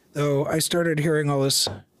left. Though I started hearing all this,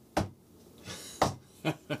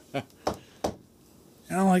 and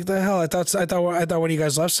I'm like, "The hell!" I thought when you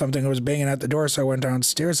guys left something, it was banging at the door. So I went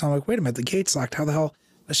downstairs. And I'm like, "Wait a minute, the gate's locked. How the hell?"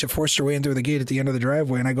 Unless you forced your way in through the gate at the end of the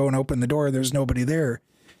driveway, and I go and open the door. There's nobody there,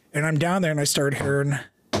 and I'm down there, and I start hearing,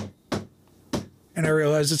 and I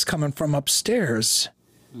realize it's coming from upstairs.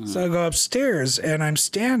 So I go upstairs, and I'm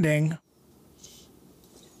standing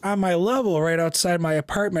on my level right outside my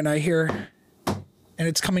apartment. I hear. And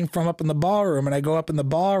it's coming from up in the ballroom, and I go up in the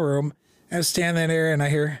ballroom, and I'm standing there, and I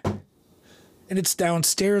hear, and it's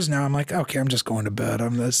downstairs now. I'm like, okay, I'm just going to bed.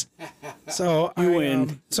 I'm this. So You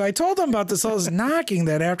win. So I told them about this all this knocking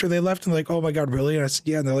that after they left, and like, oh my God, really? And I said,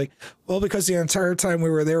 yeah. And they're like, well, because the entire time we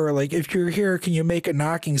were there, we're like, if you're here, can you make a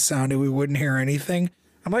knocking sound? And we wouldn't hear anything.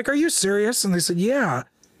 I'm like, are you serious? And they said, yeah.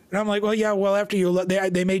 And I'm like, well, yeah, well, after you left,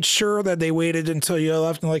 they made sure that they waited until you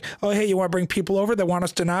left and like, oh, hey, you want to bring people over that want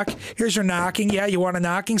us to knock? Here's your knocking. Yeah, you want a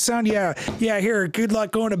knocking sound? Yeah, here, good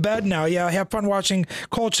luck going to bed now. Yeah, have fun watching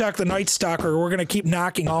Kolchak the Night Stalker. We're going to keep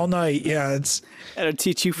knocking all night. Yeah, it's... That'll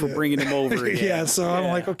teach you for bringing them over. Yeah, so I'm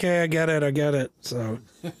like, okay, I get it. So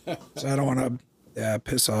I don't want to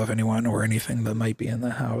piss off anyone or anything that might be in the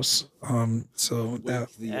house. So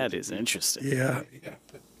that is interesting. Yeah.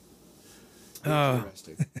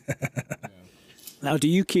 Interesting. Now, do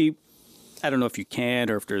you keep, I don't know if you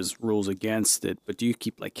can or if there's rules against it, but do you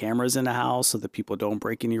keep like cameras in the house so that people don't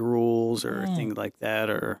break any rules or things like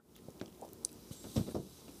that? Or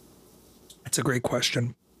It's a great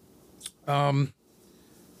question.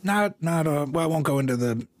 Well, I won't go into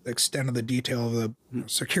the extent of the detail of the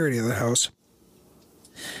security of the house.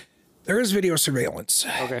 There is video surveillance.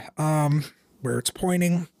 Okay. Where it's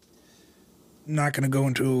pointing. Not going to go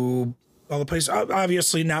into all the places.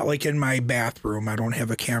 Obviously, not like in my bathroom. I don't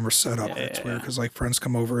have a camera set up. That's weird because like friends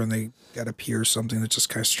come over and they got to pee or something. That's just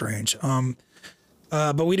kind of strange.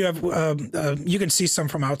 But we do have. You can see some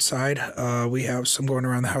from outside. We have some going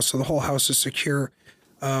around the house, so the whole house is secure.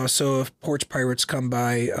 So if porch pirates come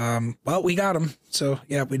by, well, we got them. So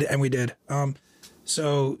yeah, we did.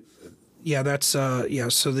 So yeah, that's So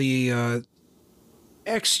the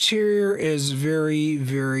exterior is very,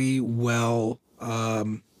 very well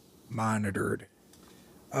monitored.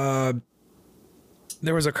 There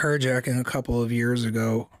was a carjacking a couple of years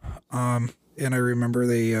ago, and I remember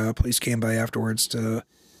the police came by afterwards to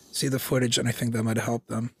see the footage, and I think that might have helped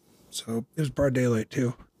them. So it was broad daylight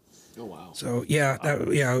too. Oh wow. So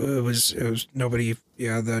it was nobody.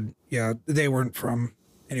 They weren't from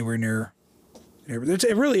anywhere near.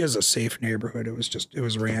 It really is a safe neighborhood. It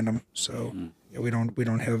was random. So yeah, we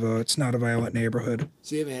don't have it's not a violent neighborhood.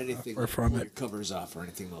 So you haven't had anything or like from pull it. your covers off or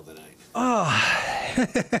anything all the night?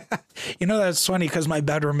 You know, that's funny because my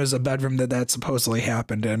bedroom is a bedroom that supposedly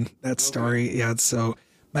happened in. That story, yeah. So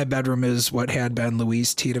my bedroom is what had been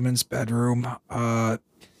Louise Tiedemann's bedroom.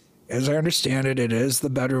 As I understand it, it is the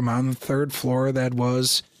bedroom on the third floor that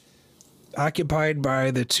was occupied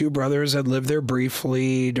by the two brothers that lived there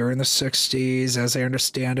briefly during the 60s. As I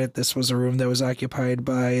understand it, this was a room that was occupied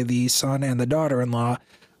by the son and the daughter-in-law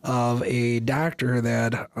of a doctor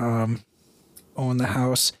that owned the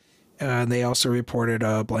house. And they also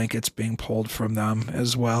reported blankets being pulled from them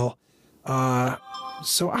as well.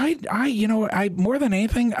 So I more than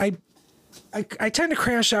anything, I tend to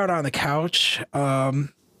crash out on the couch.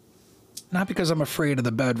 Not because I'm afraid of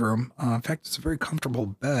the bedroom. In fact, it's a very comfortable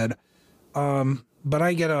bed. But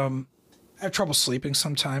I have trouble sleeping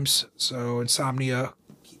sometimes. So insomnia.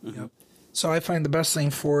 So I find the best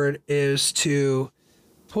thing for it is to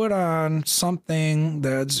put on something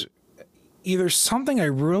that's either something I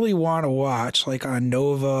really want to watch, like on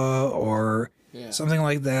Nova or something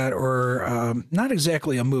like that, or not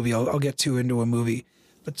exactly a movie. I'll get too into a movie.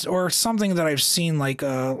 Or something that I've seen like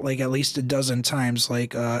at least a dozen times,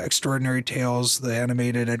 like Extraordinary Tales, the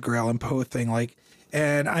animated Edgar Allan Poe thing.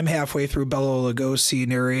 And I'm halfway through Bela Lugosi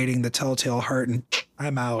narrating The Telltale Heart, and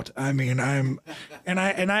I'm out. I mean,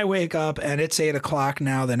 I wake up and it's 8:00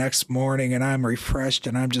 now the next morning, and I'm refreshed,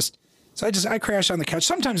 and I crash on the couch.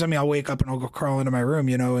 Sometimes I'll wake up and I'll go crawl into my room,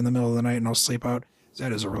 in the middle of the night, and I'll sleep out.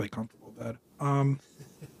 That is a really comfortable bed.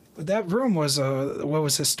 But that room was what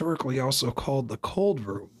was historically also called the cold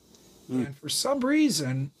room. And for some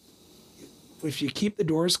reason, if you keep the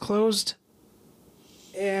doors closed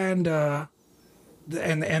and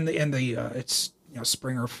it's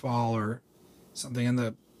spring or fall or something, and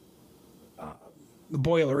the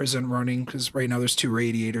boiler isn't running because right now there's 2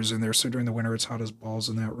 radiators in there, so during the winter it's hot as balls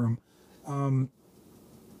in that room.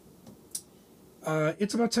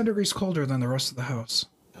 It's about 10 degrees colder than the rest of the house.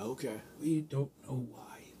 Okay. We don't know why.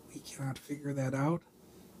 We cannot figure that out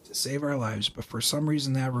to save our lives, but for some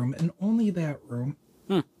reason that room, and only that room,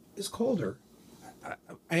 is colder.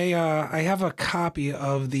 I have a copy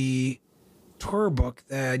of the tour book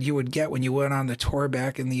that you would get when you went on the tour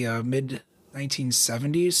back in the mid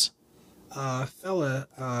 1970s. A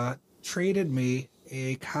fella traded me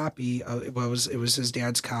a copy of it was his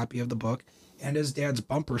dad's copy of the book and his dad's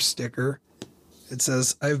bumper sticker. It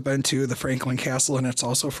says, "I've been to the Franklin Castle," and it's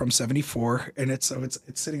also from '74, and it's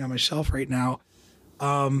sitting on my shelf right now.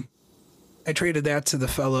 I traded that to the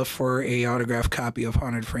fella for a autographed copy of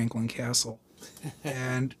Haunted Franklin Castle,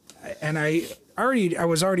 and I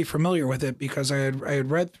was already familiar with it because I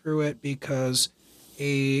had read through it because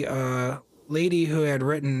a lady who had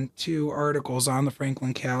written 2 articles on the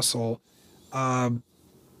Franklin Castle.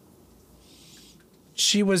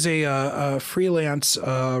 She was a freelance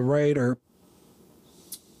writer.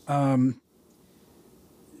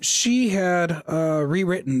 She had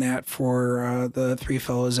rewritten that for the 3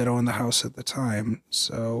 fellows that owned the house at the time.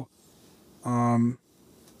 So, I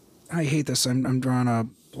hate this. I'm drawing a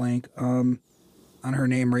blank on her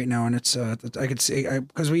name right now, and it's I could say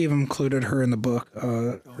because we even included her in the book.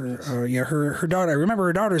 Her daughter. I remember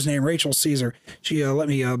her daughter's name, Rachel Caesar. She let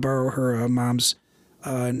me borrow her mom's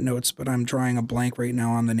notes, but I'm drawing a blank right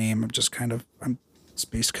now on the name. I'm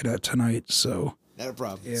Space Cadet tonight, so. Not a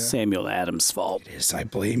problem. Yeah. Samuel Adams' fault. It is. I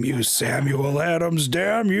blame you, Samuel Adams.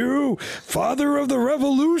 Damn you, father of the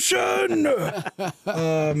revolution.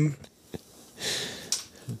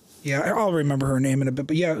 Yeah, I'll remember her name in a bit.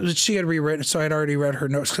 But yeah, she had rewritten, so I'd already read her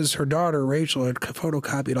notes because her daughter, Rachel, had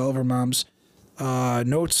photocopied all of her mom's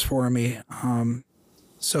notes for me. And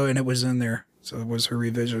it was in there. So it was her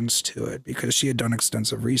revisions to it because she had done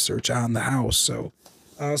extensive research on the house. So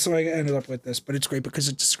I ended up with this. But it's great because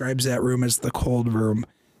it describes that room as the cold room.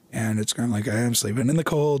 And it's kind of like, I am sleeping in the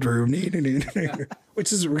cold room,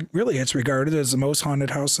 which is really, it's regarded as the most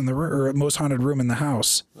haunted house in the room, or most haunted room in the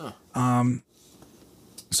house. Huh.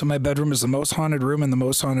 So my bedroom is the most haunted room in the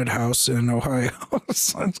most haunted house in Ohio.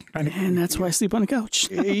 So and that's why I sleep on the couch.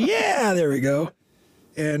 Yeah, there we go.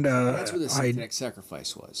 And that's where the satanic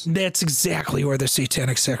sacrifice was. That's exactly where the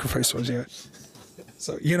satanic sacrifice was. Yeah.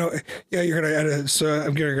 So you're gonna edit. So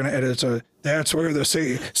I'm gonna edit. So that's where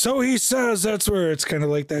so he says that's where it's kind of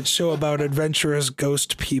like that show about adventurous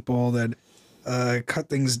ghost people that cut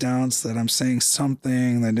things down so that I'm saying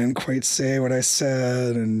something that didn't quite say what I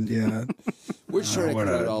said, and yeah. We're trying to cut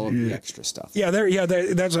out all of the extra stuff. Yeah,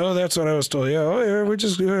 that's what I was told. Yeah, we're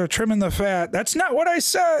just trimming the fat. That's not what I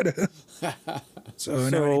said. So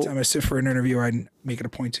anytime I sit for an interview, I make it a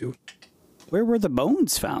point to. Where were the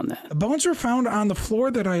bones found then? The bones were found on the floor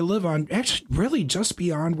that I live on, actually really just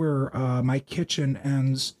beyond where my kitchen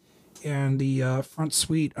ends and the front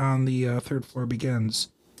suite on the third floor begins.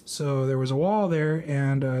 So there was a wall there,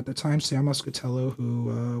 and at the time, Sam Muscatello,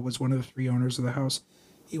 who was one of the 3 owners of the house,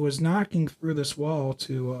 he was knocking through this wall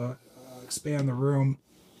to expand the room,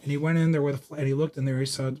 and he went in there and he looked in there. He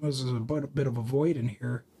saw there was a bit of a void in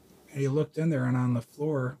here, and he looked in there, and on the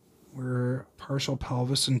floor were partial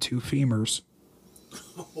pelvis and 2 femurs.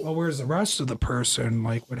 Well, where's the rest of the person?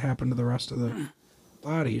 Like, what happened to the rest of the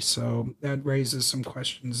body? So that raises some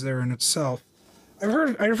questions there in itself.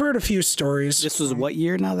 I've heard a few stories. This was what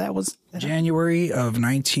year now that was? January of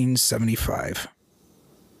 1975.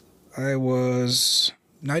 I was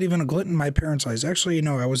not even a glint in my parents' eyes. Actually,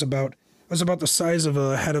 no, I was about the size of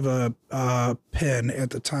a head of a pin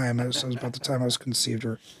at the time. It was about the time I was conceived,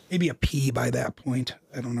 or maybe a pea by that point.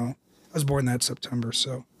 I don't know. I was born that September,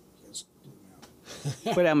 so.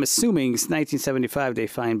 But I'm assuming it's 1975. They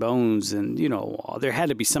find bones, and there had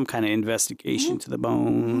to be some kind of investigation to the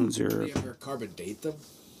bones, or. Did they ever carbon date them?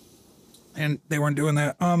 And they weren't doing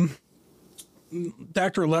that.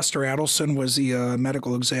 Dr. Lester Adelson was the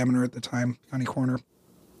medical examiner at the time, county coroner.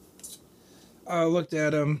 Looked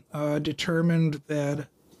at him, determined that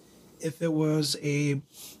if it was he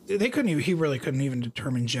really couldn't even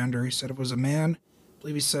determine gender. He said it was a man. I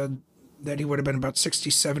believe he said that he would have been about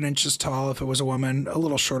 67 inches tall. If it was a woman, a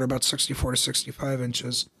little shorter, about 64 to 65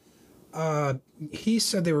 inches. He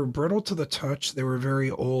said they were brittle to the touch. They were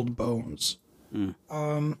very old bones.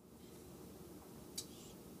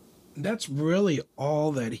 That's really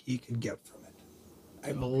all that he could get from it.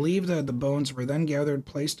 I believe that the bones were then gathered,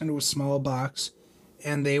 placed into a small box,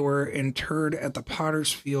 and they were interred at the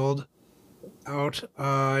Potter's Field out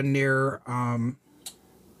near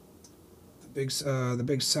the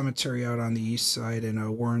big cemetery out on the east side in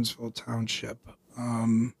Warrensville Township.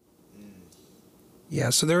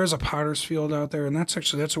 So there is a Potter's Field out there, and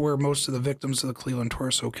that's where most of the victims of the Cleveland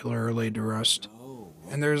Torso Killer are laid to rest.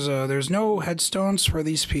 And there's no headstones for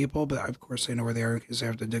these people, but of course they know where they are because they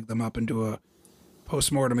have to dig them up and do a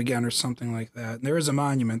post-mortem again or something like that. And there is a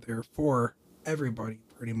monument there for everybody,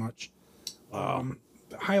 pretty much.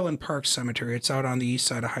 Highland Park Cemetery. It's out on the east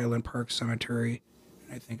side of Highland Park Cemetery.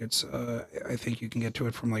 I think I think you can get to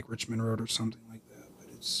it from like Richmond Road or something like that, but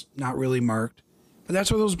it's not really marked. But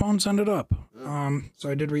that's where those bones ended up. So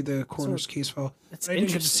I did read the coroner's case file. I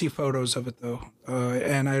didn't get to see photos of it though,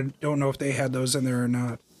 and I don't know if they had those in there or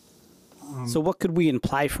not. So what could we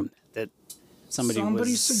imply from that?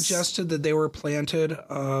 Somebody suggested that they were planted,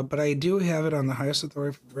 but I do have it on the highest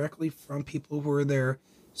authority directly from people who were there.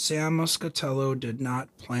 Sam Muscatello did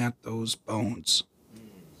not plant those bones.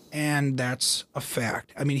 And that's a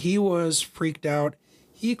fact. I mean, he was freaked out.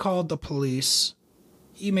 He called the police.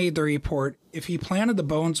 He made the report. If he planted the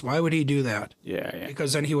bones, why would he do that? Yeah.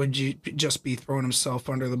 Because then he would just be throwing himself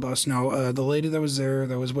under the bus. No, the lady that was there,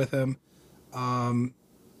 that was with him,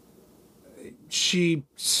 she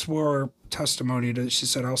swore testimony she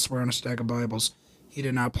said, I'll swear on a stack of Bibles. He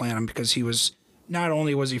did not plant them because not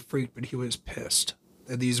only was he freaked, but he was pissed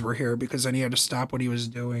that these were here, because then he had to stop what he was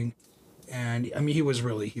doing. And I mean, he was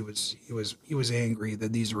angry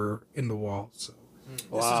that these were in the wall. So this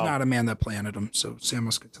is not a man that planted them. So Sam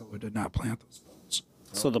Muscatello did not plant those bones.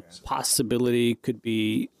 So the possibility could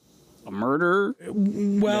be a murder.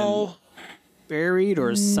 Well, buried,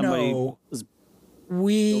 or somebody was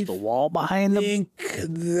built a wall behind them. I think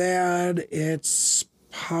that it's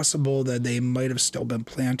possible that they might have still been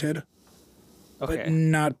planted. Okay. but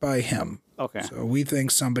not by him. Okay. So we think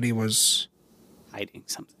somebody was, Hiding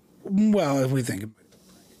something. well, if we think,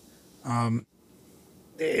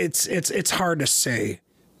 it's hard to say,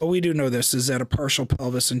 but we do know this is that a partial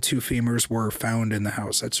pelvis and 2 femurs were found in the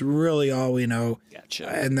house. That's really all we know. Gotcha.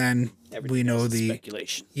 And then we know Everything is the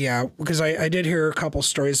speculation. yeah, because I did hear a couple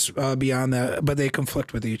stories beyond that, but they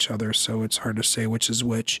conflict with each other, so it's hard to say which is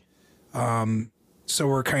which. So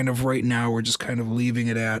we're kind of right now we're just kind of leaving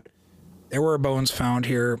it at there were bones found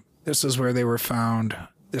here. This is where they were found.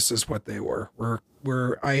 This is what they were.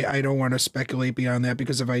 I don't want to speculate beyond that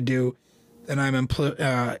because if I do, then I'm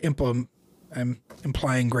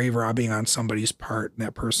implying grave robbing on somebody's part, and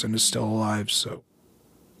that person is still alive. So,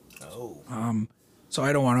 so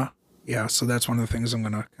I don't want to. Yeah, so that's one of the things I'm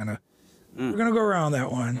gonna kind of. We're gonna go around that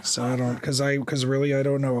one. So I don't because really I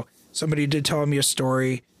don't know. Somebody did tell me a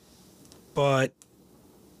story, but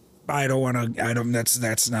I don't want to. I don't.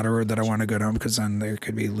 That's not a road that I want to go down because then there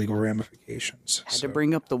could be legal ramifications. Had to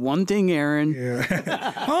bring up the one thing, Aaron.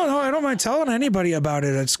 Yeah. Oh no, I don't mind telling anybody about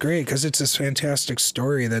it. It's great because it's this fantastic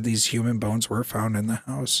story that these human bones were found in the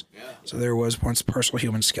house. Yeah. So there was once a partial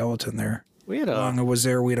human skeleton there. We had How long it was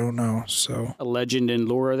there, we don't know. So a legend and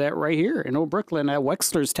lore of that right here in Old Brooklyn at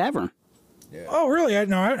Wexler's Tavern. Yeah. Oh really? I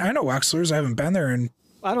know Wexler's. I haven't been there in.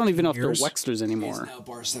 I don't even know years. if they're Wexler's anymore. It's now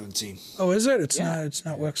Bar 17. Oh, is it? It's Yeah.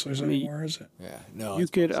 not Wexler's anymore, is it? Yeah, no. You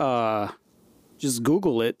could just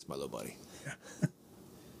Google it, my little buddy.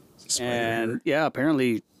 and yeah,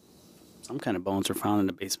 apparently some kind of bones were found in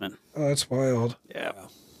the basement. Oh, that's wild. Yeah.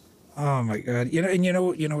 Oh my god. You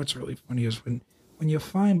know what's really funny is when you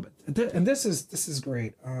find and this is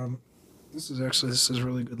great. This is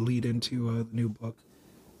really good lead into the new book.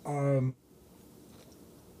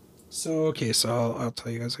 So I'll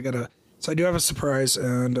tell you guys. I do have a surprise,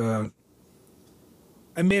 and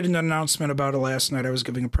I made an announcement about it last night. I was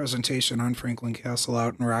giving a presentation on Franklin Castle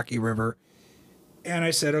out in Rocky River, and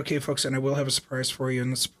I said, "Okay, folks, and I will have a surprise for you."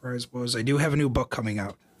 And the surprise was I do have a new book coming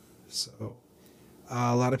out. So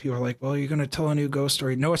a lot of people are like, "Well, you're going to tell a new ghost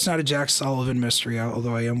story?" No, it's not a Jack Sullivan mystery,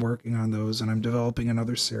 although I am working on those, and I'm developing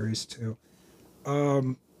another series too.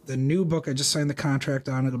 The new book, I just signed the contract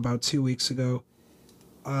on it about 2 weeks ago.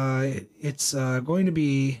 It's going to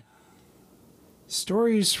be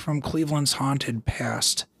stories from Cleveland's haunted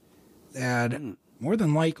past that more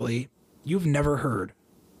than likely you've never heard,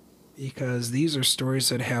 because these are stories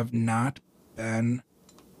that have not been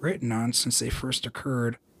written on since they first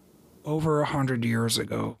occurred over 100 years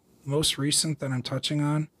ago. Most recent that I'm touching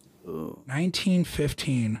on,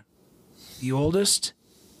 1915. The oldest,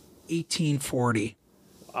 1840.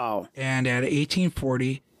 Wow. And at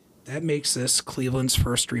 1840, that makes this Cleveland's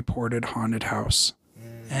first reported haunted house.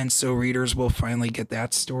 And so readers will finally get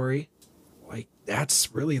that story. Like,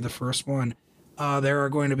 that's really the first one. There are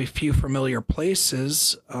going to be few familiar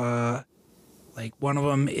places. Like, one of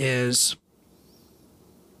them is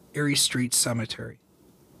Erie Street Cemetery.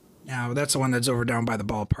 Now, that's the one that's over down by the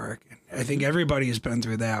ballpark. I think everybody has been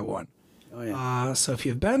through that one. Oh, yeah. So if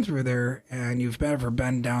you've been through there and you've ever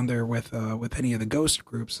been down there with any of the ghost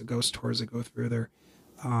groups, the ghost tours that go through there,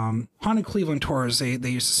 Haunted Cleveland tours, they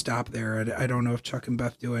used to stop there. I don't know if Chuck and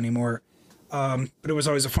Beth do anymore. But it was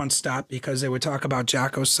always a fun stop because they would talk about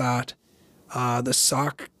Jack Osat, the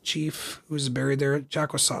Sauk chief who was buried there.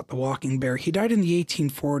 Jack Osat, the walking bear. He died in the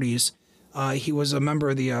 1840s. He was a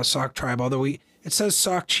member of the Sauk tribe, although it says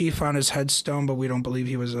Sauk chief on his headstone, but we don't believe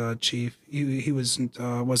he was a chief. He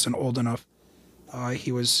wasn't old enough.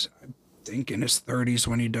 He was, I think, in his 30s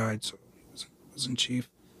when he died, so he wasn't chief.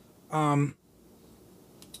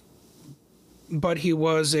 But he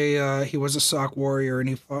was a Sauk warrior, and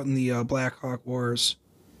he fought in the Black Hawk Wars.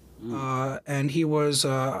 And he was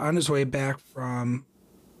on his way back from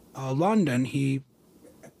London. It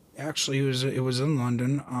was in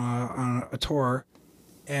London on a tour,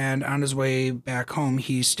 and on his way back home,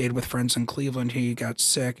 he stayed with friends in Cleveland. He got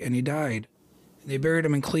sick and he died. And they buried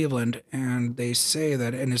him in Cleveland, and they say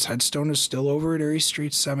that, and his headstone is still over at Erie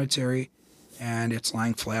Street Cemetery, and it's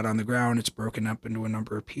lying flat on the ground. It's broken up into a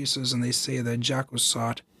number of pieces, and they say that Jack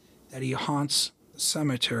Osat, that he haunts the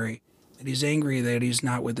cemetery, that he's angry that he's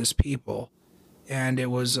not with his people. And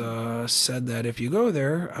it was said that if you go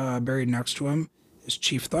there, buried next to him is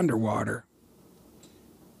Chief Thunderwater.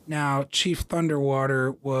 Now, Chief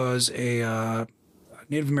Thunderwater was a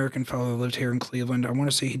Native American fellow that lived here in Cleveland. I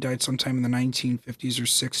want to say he died sometime in the 1950s or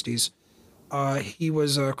 60s. He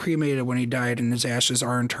was cremated when he died, and his ashes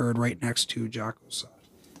are interred right next to Jack Osat.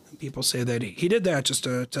 And people say that he did that just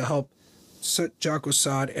to help set Jack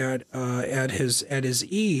Osat at his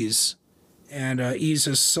ease and ease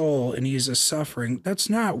his soul and ease his suffering. That's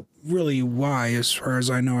not really why, as far as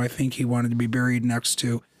I know. I think he wanted to be buried next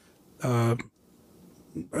to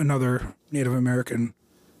another Native American.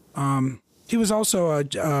 He was also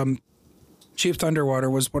Chief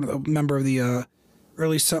Thunderwater was one of the member of the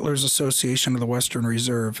Early Settlers Association of the Western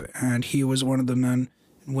Reserve, and he was one of the men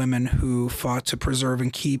and women who fought to preserve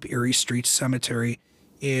and keep Erie Street Cemetery.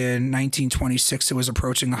 In 1926, it was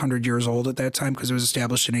approaching 100 years old at that time because it was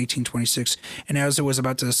established in 1826. And as it was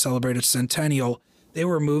about to celebrate its centennial, they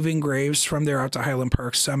were moving graves from there out to Highland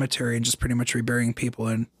Park Cemetery and just pretty much reburying people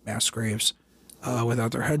in mass graves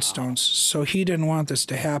without their headstones. So he didn't want this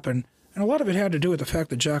to happen. And a lot of it had to do with the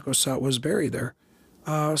fact that Jack Osat was buried there.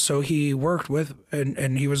 So he worked with,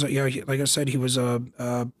 and he was, like I said, he was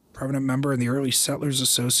a prominent member in the Early Settlers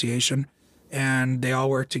Association. And they all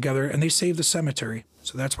worked together, and they saved the cemetery.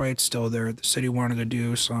 So that's why it's still there. The city wanted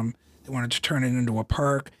to they wanted to turn it into a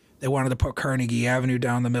park. They wanted to put Carnegie Avenue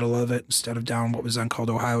down the middle of it instead of down what was then called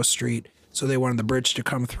Ohio Street. So they wanted the bridge to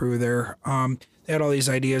come through there. They had all these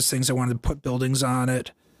ideas, things they wanted to put buildings on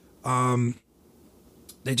it.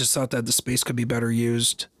 They just thought that the space could be better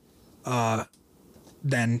used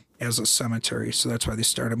than as a cemetery. So that's why they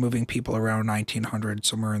started moving people around 1900,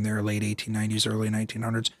 somewhere in there, late 1890s, early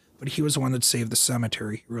 1900s. But he was the one that saved the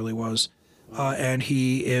cemetery. He really was. And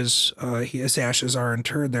his ashes are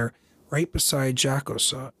interred there right beside Jack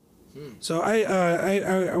Osat. So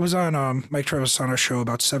I was on Mike Trevisano's show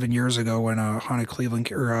about 7 years ago when Haunted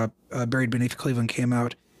Cleveland or Buried Beneath Cleveland came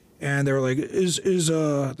out, and they were like,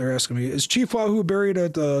 they're asking me, is Chief Wahoo buried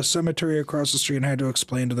at the cemetery across the street? And I had to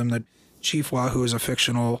explain to them that Chief Wahoo is a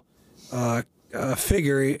fictional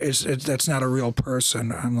figure. That's not a real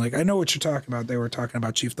person. I'm like, I know what you're talking about. They were talking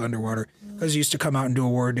about Chief Thunderwater because he used to come out and do a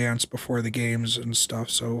war dance before the games and stuff.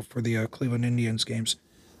 So for the Cleveland Indians games,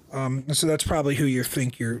 and so that's probably who you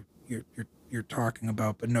think you're talking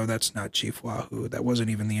about. But no, that's not Chief Wahoo. That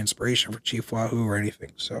wasn't even the inspiration for Chief Wahoo or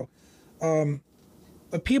anything. So,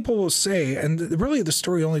 but people will say, and really the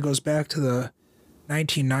story only goes back to the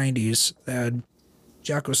 1990s, that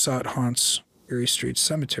Jack Osat haunts Erie Street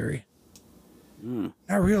Cemetery. Not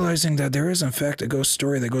realizing that there is, in fact, a ghost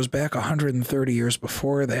story that goes back 130 years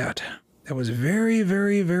before that. That was very,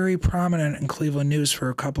 very, very prominent in Cleveland news for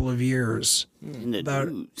a couple of years.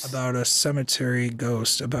 About a cemetery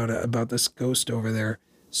ghost, about this ghost over there.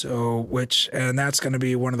 So, and that's going to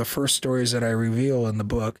be one of the first stories that I reveal in the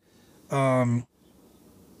book.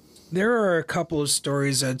 There are a couple of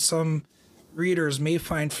stories that some readers may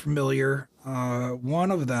find familiar. One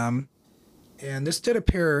of them, and this did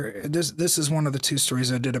appear, this is one of the two stories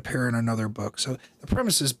that did appear in another book. So the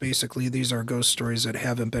premise is basically these are ghost stories that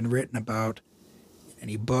haven't been written about in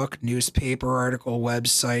any book, newspaper, article,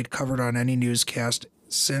 website, covered on any newscast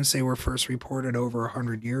since they were first reported over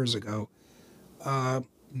 100 years ago.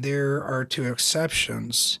 There are two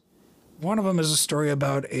exceptions. One of them is a story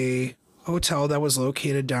about a hotel that was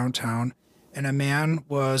located downtown, and a man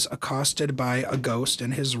was accosted by a ghost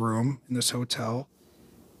in his room in this hotel.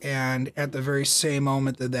 And at the very same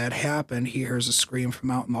moment that that happened, he hears a scream from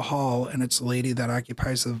out in the hall, and it's a lady that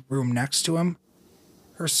occupies the room next to him.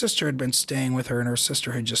 Her sister had been staying with her, and her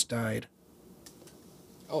sister had just died.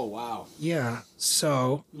 Oh, wow. Yeah,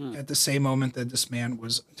 so at the same moment that this man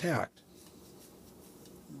was attacked.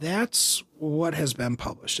 That's what has been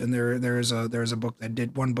published, and there's a book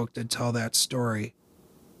one book did tell that story,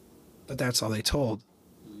 but that's all they told.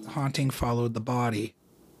 The haunting followed the body.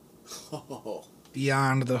 Oh.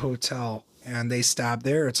 Beyond the hotel, and they stopped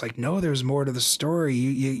there. It's like, no, there's more to the story.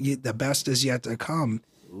 You the best is yet to come.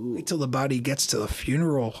 Ooh. Wait till the body gets to the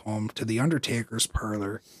funeral home, to the undertaker's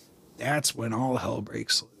parlor. That's when all hell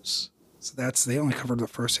breaks loose. So they only covered the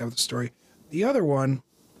first half of the story. The other one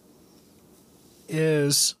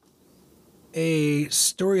is a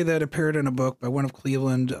story that appeared in a book by one of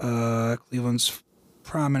Cleveland's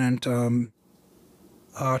prominent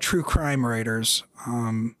true crime writers.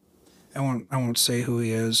 I won't say who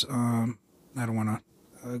he is. I don't want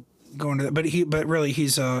to go into that, but really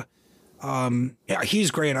he's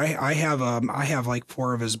he's great. I have like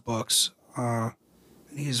 4 of his books.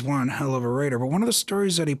 He's one hell of a writer. But one of the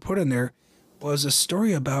stories that he put in there was a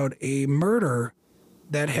story about a murder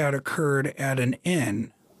that had occurred at an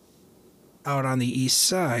inn out on the east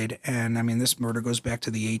side. And I mean, this murder goes back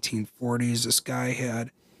to the 1840s. This guy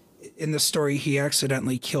had, in the story, he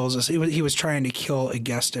accidentally kills us. He was trying to kill a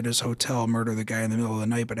guest at his hotel, murder the guy in the middle of the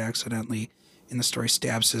night, but accidentally, in the story,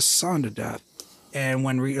 stabs his son to death. And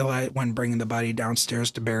when bringing the body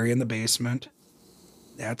downstairs to bury in the basement,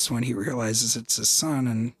 that's when he realizes it's his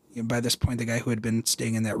son. And by this point, the guy who had been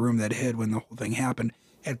staying in that room that hid when the whole thing happened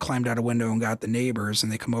had climbed out a window and got the neighbors,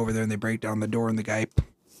 and they come over there and they break down the door, and the guy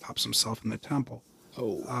pops himself in the temple.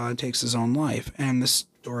 And takes his own life. And the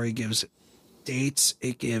story gives dates,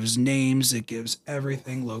 it gives names, it gives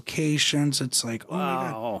everything, locations. It's like, oh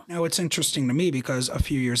my God. Now it's interesting to me because a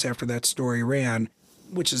few years after that story ran,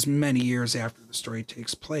 which is many years after the story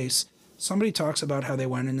takes place, somebody talks about how they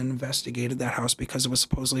went and investigated that house because it was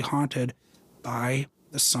supposedly haunted by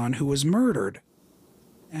the son who was murdered.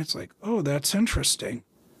 And it's like, oh, that's interesting.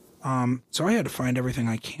 So I had to find everything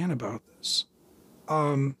I can about this.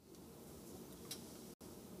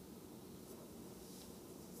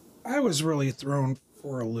 I was really thrown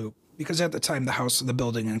for a loop because at the time the house of the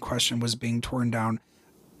building in question was being torn down.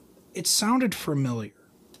 It sounded familiar.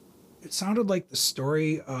 It sounded like the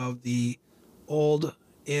story of the old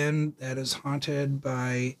inn that is haunted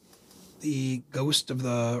by the ghost of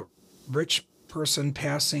the rich person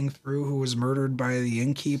passing through who was murdered by the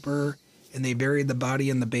innkeeper, and they buried the body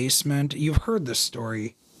in the basement. You've heard this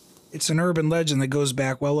story. It's an urban legend that goes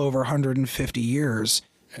back well over 150 years.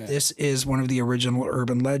 Yeah. This is one of the original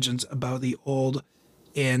urban legends about the old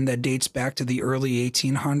inn that dates back to the early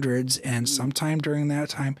 1800s, and sometime during that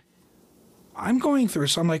time, I'm going through,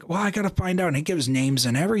 so I'm like, well, I got to find out, and it gives names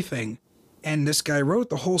and everything. And this guy wrote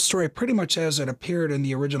the whole story pretty much as it appeared in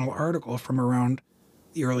the original article from around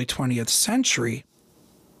the early 20th century.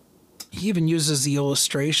 He even uses the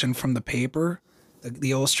illustration from the paper,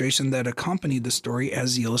 the illustration that accompanied the story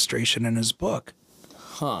as the illustration in his book.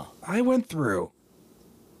 I went through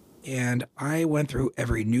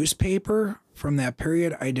every newspaper from that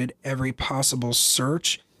period. I did every possible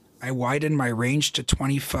search. I widened my range to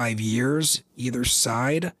 25 years either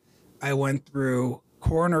side. I went through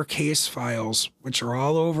coroner case files, which are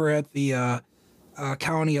all over at the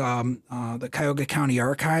the Cuyahoga County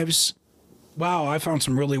Archives. Wow, I found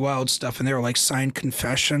some really wild stuff in there, like signed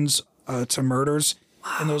confessions to murders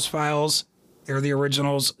in those files. They're the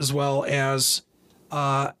originals, as well as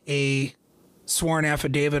a sworn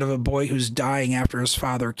affidavit of a boy who's dying after his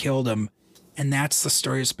father killed him. And that's the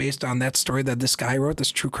story it's based on. That story that this guy wrote,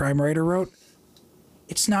 this true crime writer wrote.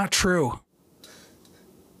 It's not true.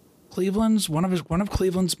 One of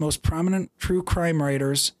Cleveland's most prominent true crime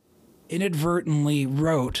writers inadvertently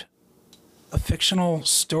wrote a fictional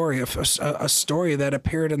story, a story that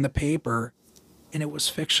appeared in the paper, and it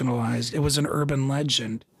was fictionalized. It was an urban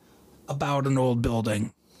legend about an old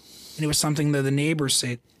building. And it was something that the neighbors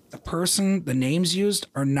said. The names used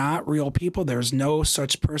are not real people. There's no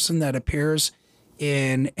such person that appears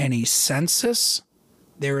in any census.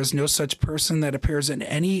 There is no such person that appears in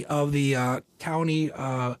any of the county.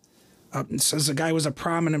 It says the guy was a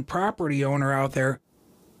prominent property owner out there.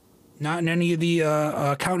 Not in any of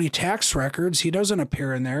the county tax records. He doesn't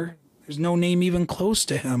appear in there. There's no name even close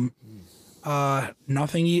to him.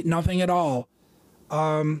 Nothing at all.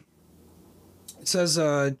 It says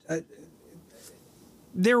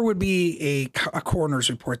there would be a coroner's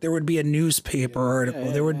report. There would be a newspaper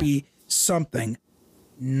article. There would be something.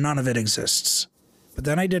 None of it exists. But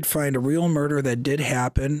then I did find a real murder that did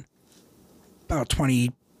happen about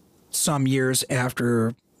 20-some years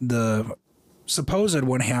after the supposed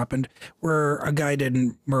one happened, where a guy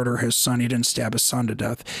didn't murder his son. He didn't stab his son to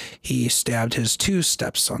death. He stabbed his 2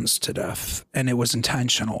 stepsons to death, and it was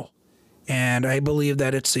intentional. And I believe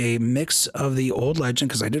that it's a mix of the old legend,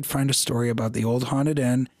 because I did find a story about the old haunted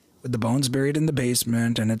inn with the bones buried in the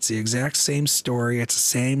basement, and it's the exact same story. It's the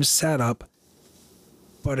same setup,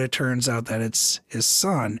 but it turns out that it's his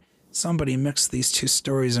son. Somebody mixed these 2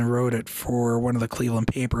 stories and wrote it for one of the Cleveland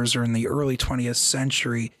papers or in the early 20th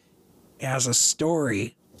century as a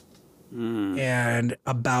story. And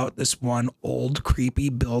about this one old creepy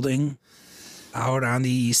building out on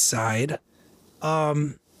the east side.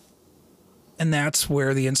 And that's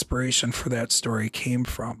where the inspiration for that story came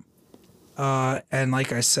from. And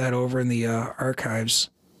like I said, over in the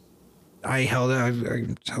archives, I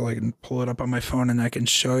can pull it up on my phone and I can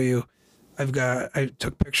show you. I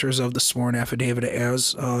took pictures of the sworn affidavit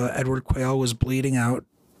as Edward Quayle was bleeding out,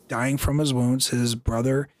 dying from his wounds. His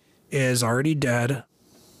brother is already dead,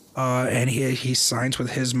 and he signs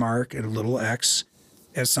with his mark and a little X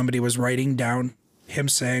as somebody was writing down him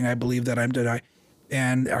saying, I believe that I'm dead.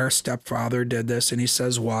 And our stepfather did this, and he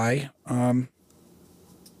says why.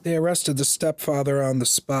 They arrested the stepfather on the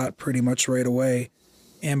spot pretty much right away,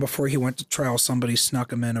 and before he went to trial, somebody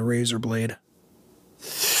snuck him in a razor blade.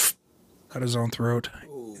 Cut his own throat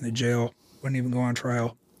in the jail. Wouldn't even go on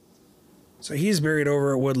trial. So he's buried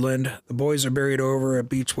over at Woodland. The boys are buried over at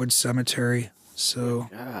Beechwood Cemetery. So,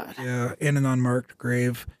 yeah, in an unmarked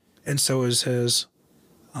grave. And so is his.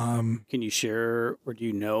 Can you share, or do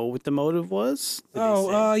you know what the motive was? Did they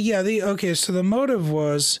say? Yeah. So the motive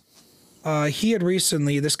was,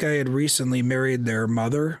 this guy had recently married their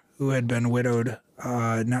mother, who had been widowed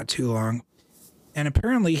not too long. And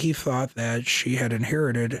apparently he thought that she had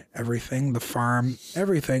inherited everything, the farm,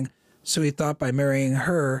 everything. So he thought by marrying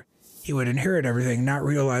her, he would inherit everything, not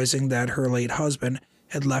realizing that her late husband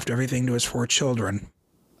had left everything to his 4 children.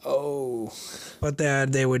 Oh. But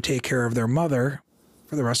that they would take care of their mother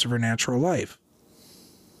for the rest of her natural life.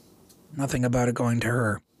 Nothing about it going to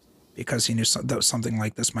her, because he knew that something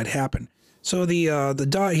like this might happen. So he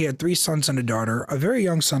had 3 sons and a daughter, a very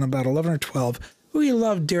young son, about 11 or 12, who he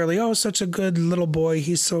loved dearly. Oh, such a good little boy.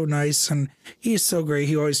 He's so nice and he's so great.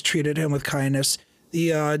 He always treated him with kindness.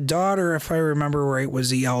 The daughter, if I remember right, was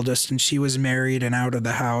the eldest, and she was married and out of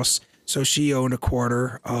the house. So she owned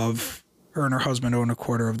her and her husband owned a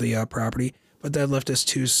quarter of the property. But that left his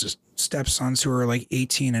 2 stepsons, who were like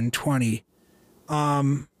 18 and 20,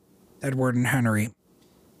 Edward and Henry.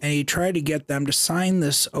 And he tried to get them to sign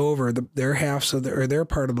this over, their halves of their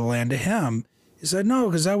part of the land, to him. He said, no,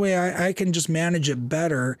 because that way I can just manage it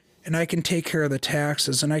better, and I can take care of the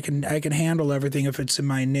taxes, and I can handle everything if it's in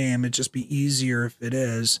my name. It'd just be easier if it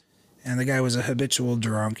is. And the guy was a habitual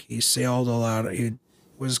drunk. He sailed a lot. He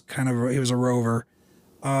was a rover.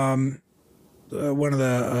 One of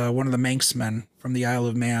the Manxmen from the Isle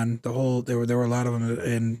of Man. There were a lot of them,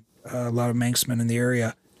 and a lot of Manxmen in the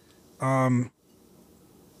area. And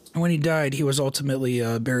when he died, he was ultimately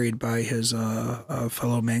buried by his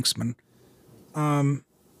fellow Manxmen.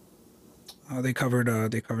 They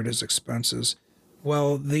covered his expenses.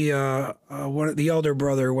 Well, the elder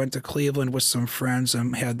brother went to Cleveland with some friends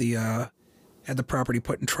and had the property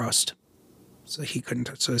put in trust, so his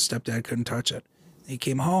stepdad couldn't touch it. He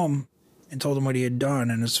came home and told him what he had done,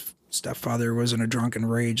 and his stepfather was in a drunken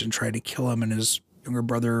rage and tried to kill him, and his younger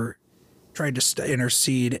brother tried to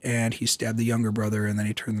intercede, and he stabbed the younger brother, and then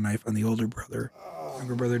he turned the knife on the older brother. The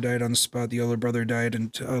younger brother died on the spot. The older brother died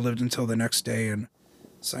and lived until the next day, and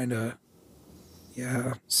signed a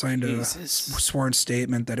sworn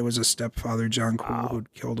statement that it was his stepfather, John Cool,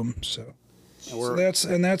 who'd killed him. So that's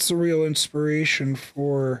the real inspiration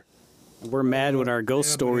for. We're mad when our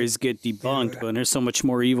ghost stories get debunked, but there's so much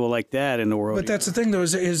more evil like that in the world. But that's the thing, though,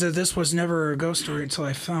 is that this was never a ghost story until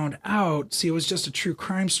I found out. See, it was just a true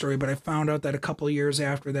crime story, but I found out that a couple of years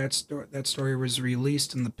after that story was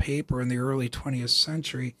released in the paper in the early 20th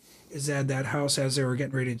century, is that house, as they were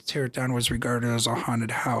getting ready to tear it down, was regarded as a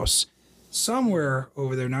haunted house. Somewhere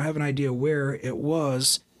over there, now I have an idea where it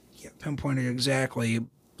was, can't pinpoint it exactly,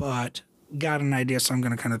 but got an idea, so I'm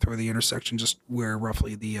going to kind of throw the intersection just where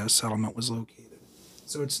roughly the settlement was located.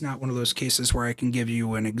 So it's not one of those cases where I can give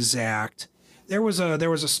you an exact. There was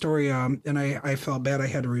a story, and I felt bad I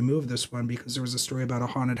had to remove this one, because there was a story about a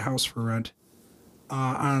haunted house for rent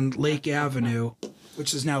on Lake Avenue,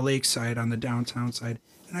 which is now Lakeside on the downtown side.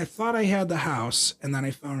 And I thought I had the house, and then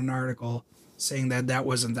I found an article saying that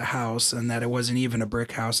wasn't the house, and that it wasn't even a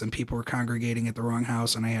brick house, and people were congregating at the wrong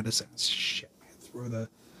house, and I had to say, shit, I had to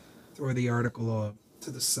throw the article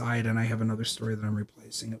to the side, and I have another story that I'm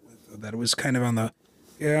replacing it with. That it was kind of on the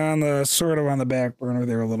back burner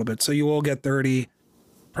there a little bit. So you will get 30.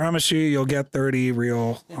 Promise you'll get 30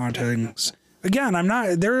 real hauntings. Again,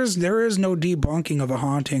 there is no debunking of a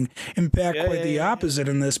haunting. In fact, quite the opposite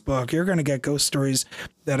in this book. You're going to get ghost stories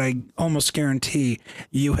that I almost guarantee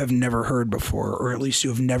you have never heard before, or at least you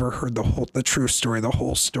have never heard the true story, the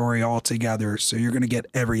whole story all together. So you're going to get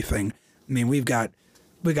everything. I mean, we got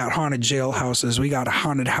haunted jailhouses. We got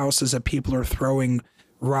haunted houses that people are throwing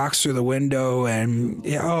rocks through the window. And,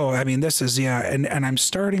 and I'm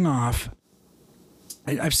starting off.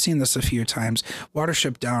 I've seen this a few times.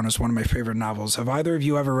 Watership Down is one of my favorite novels. Have either of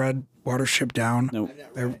you ever read Watership Down? No.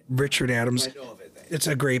 By Richard Adams. I know of it. It's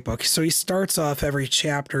a great book. So he starts off every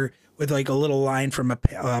chapter with like a little line from a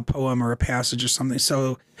poem or a passage or something.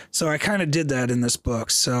 So I kind of did that in this book.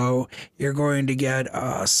 So you're going to get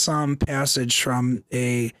some passage from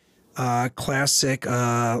a classic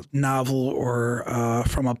novel or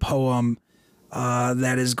from a poem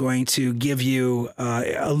that is going to give you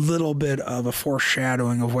a little bit of a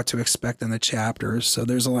foreshadowing of what to expect in the chapters. So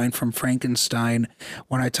there's a line from Frankenstein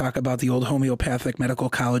when I talk about the old homeopathic medical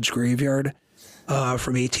college graveyard.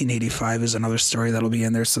 From 1885 is another story that'll be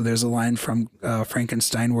in there. So there's a line from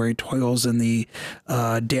Frankenstein where he toils in the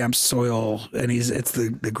damp soil, and it's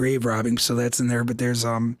the grave robbing. So that's in there. But there's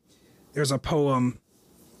a poem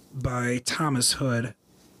by Thomas Hood.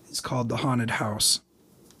 It's called The Haunted House,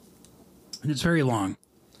 and it's very long.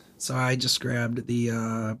 So I just grabbed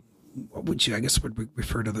the what would you, I guess, would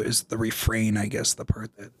refer to is the refrain, I guess, the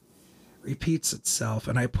part that repeats itself.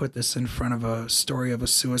 And I put this in front of a story of a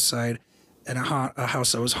suicide in a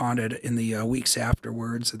house that was haunted in the weeks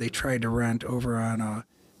afterwards that they tried to rent over on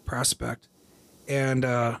Prospect. And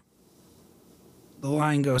the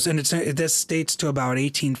line goes, and this dates to about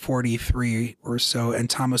 1843 or so, and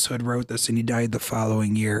Thomas Hood wrote this, and he died the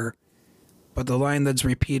following year. But the line that's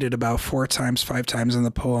repeated about 5 times in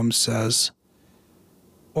the poem says,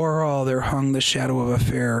 "O'er all there hung the shadow of a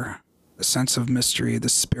fear, a sense of mystery, the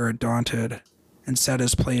spirit daunted, and said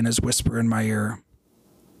as plain as whisper in my ear,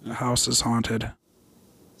 the house is haunted."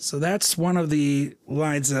 So that's one of the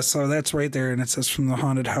lines. That's right there, and it says "From the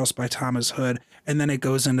Haunted House" by Thomas Hood, and then it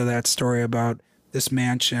goes into that story about this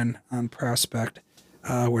mansion on Prospect,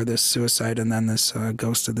 where this suicide and then this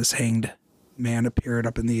ghost of this hanged man appeared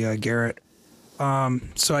up in the garret.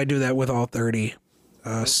 So I do that with all 30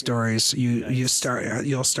 stories. You'll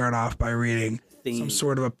start off by reading some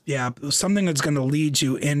sort of something that's going to lead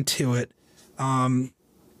you into it.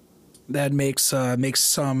 That makes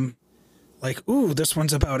some like, ooh, this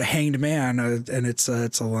one's about a hanged man, and it's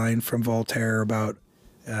a line from Voltaire about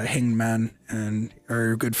hanged men and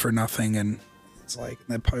are good for nothing, and it's like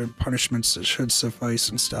the punishments should suffice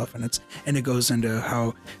and stuff, and it goes into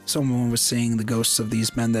how someone was seeing the ghosts of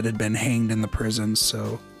these men that had been hanged in the prisons.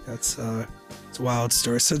 So that's it's a wild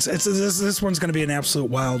story. So this one's going to be an absolute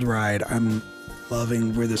wild ride. I'm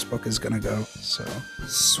loving where this book is going to go. So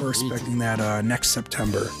we're expecting that next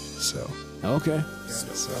September. So Okay. yeah,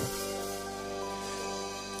 so.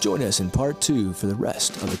 Join us in part 2 for the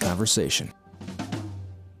rest of the conversation.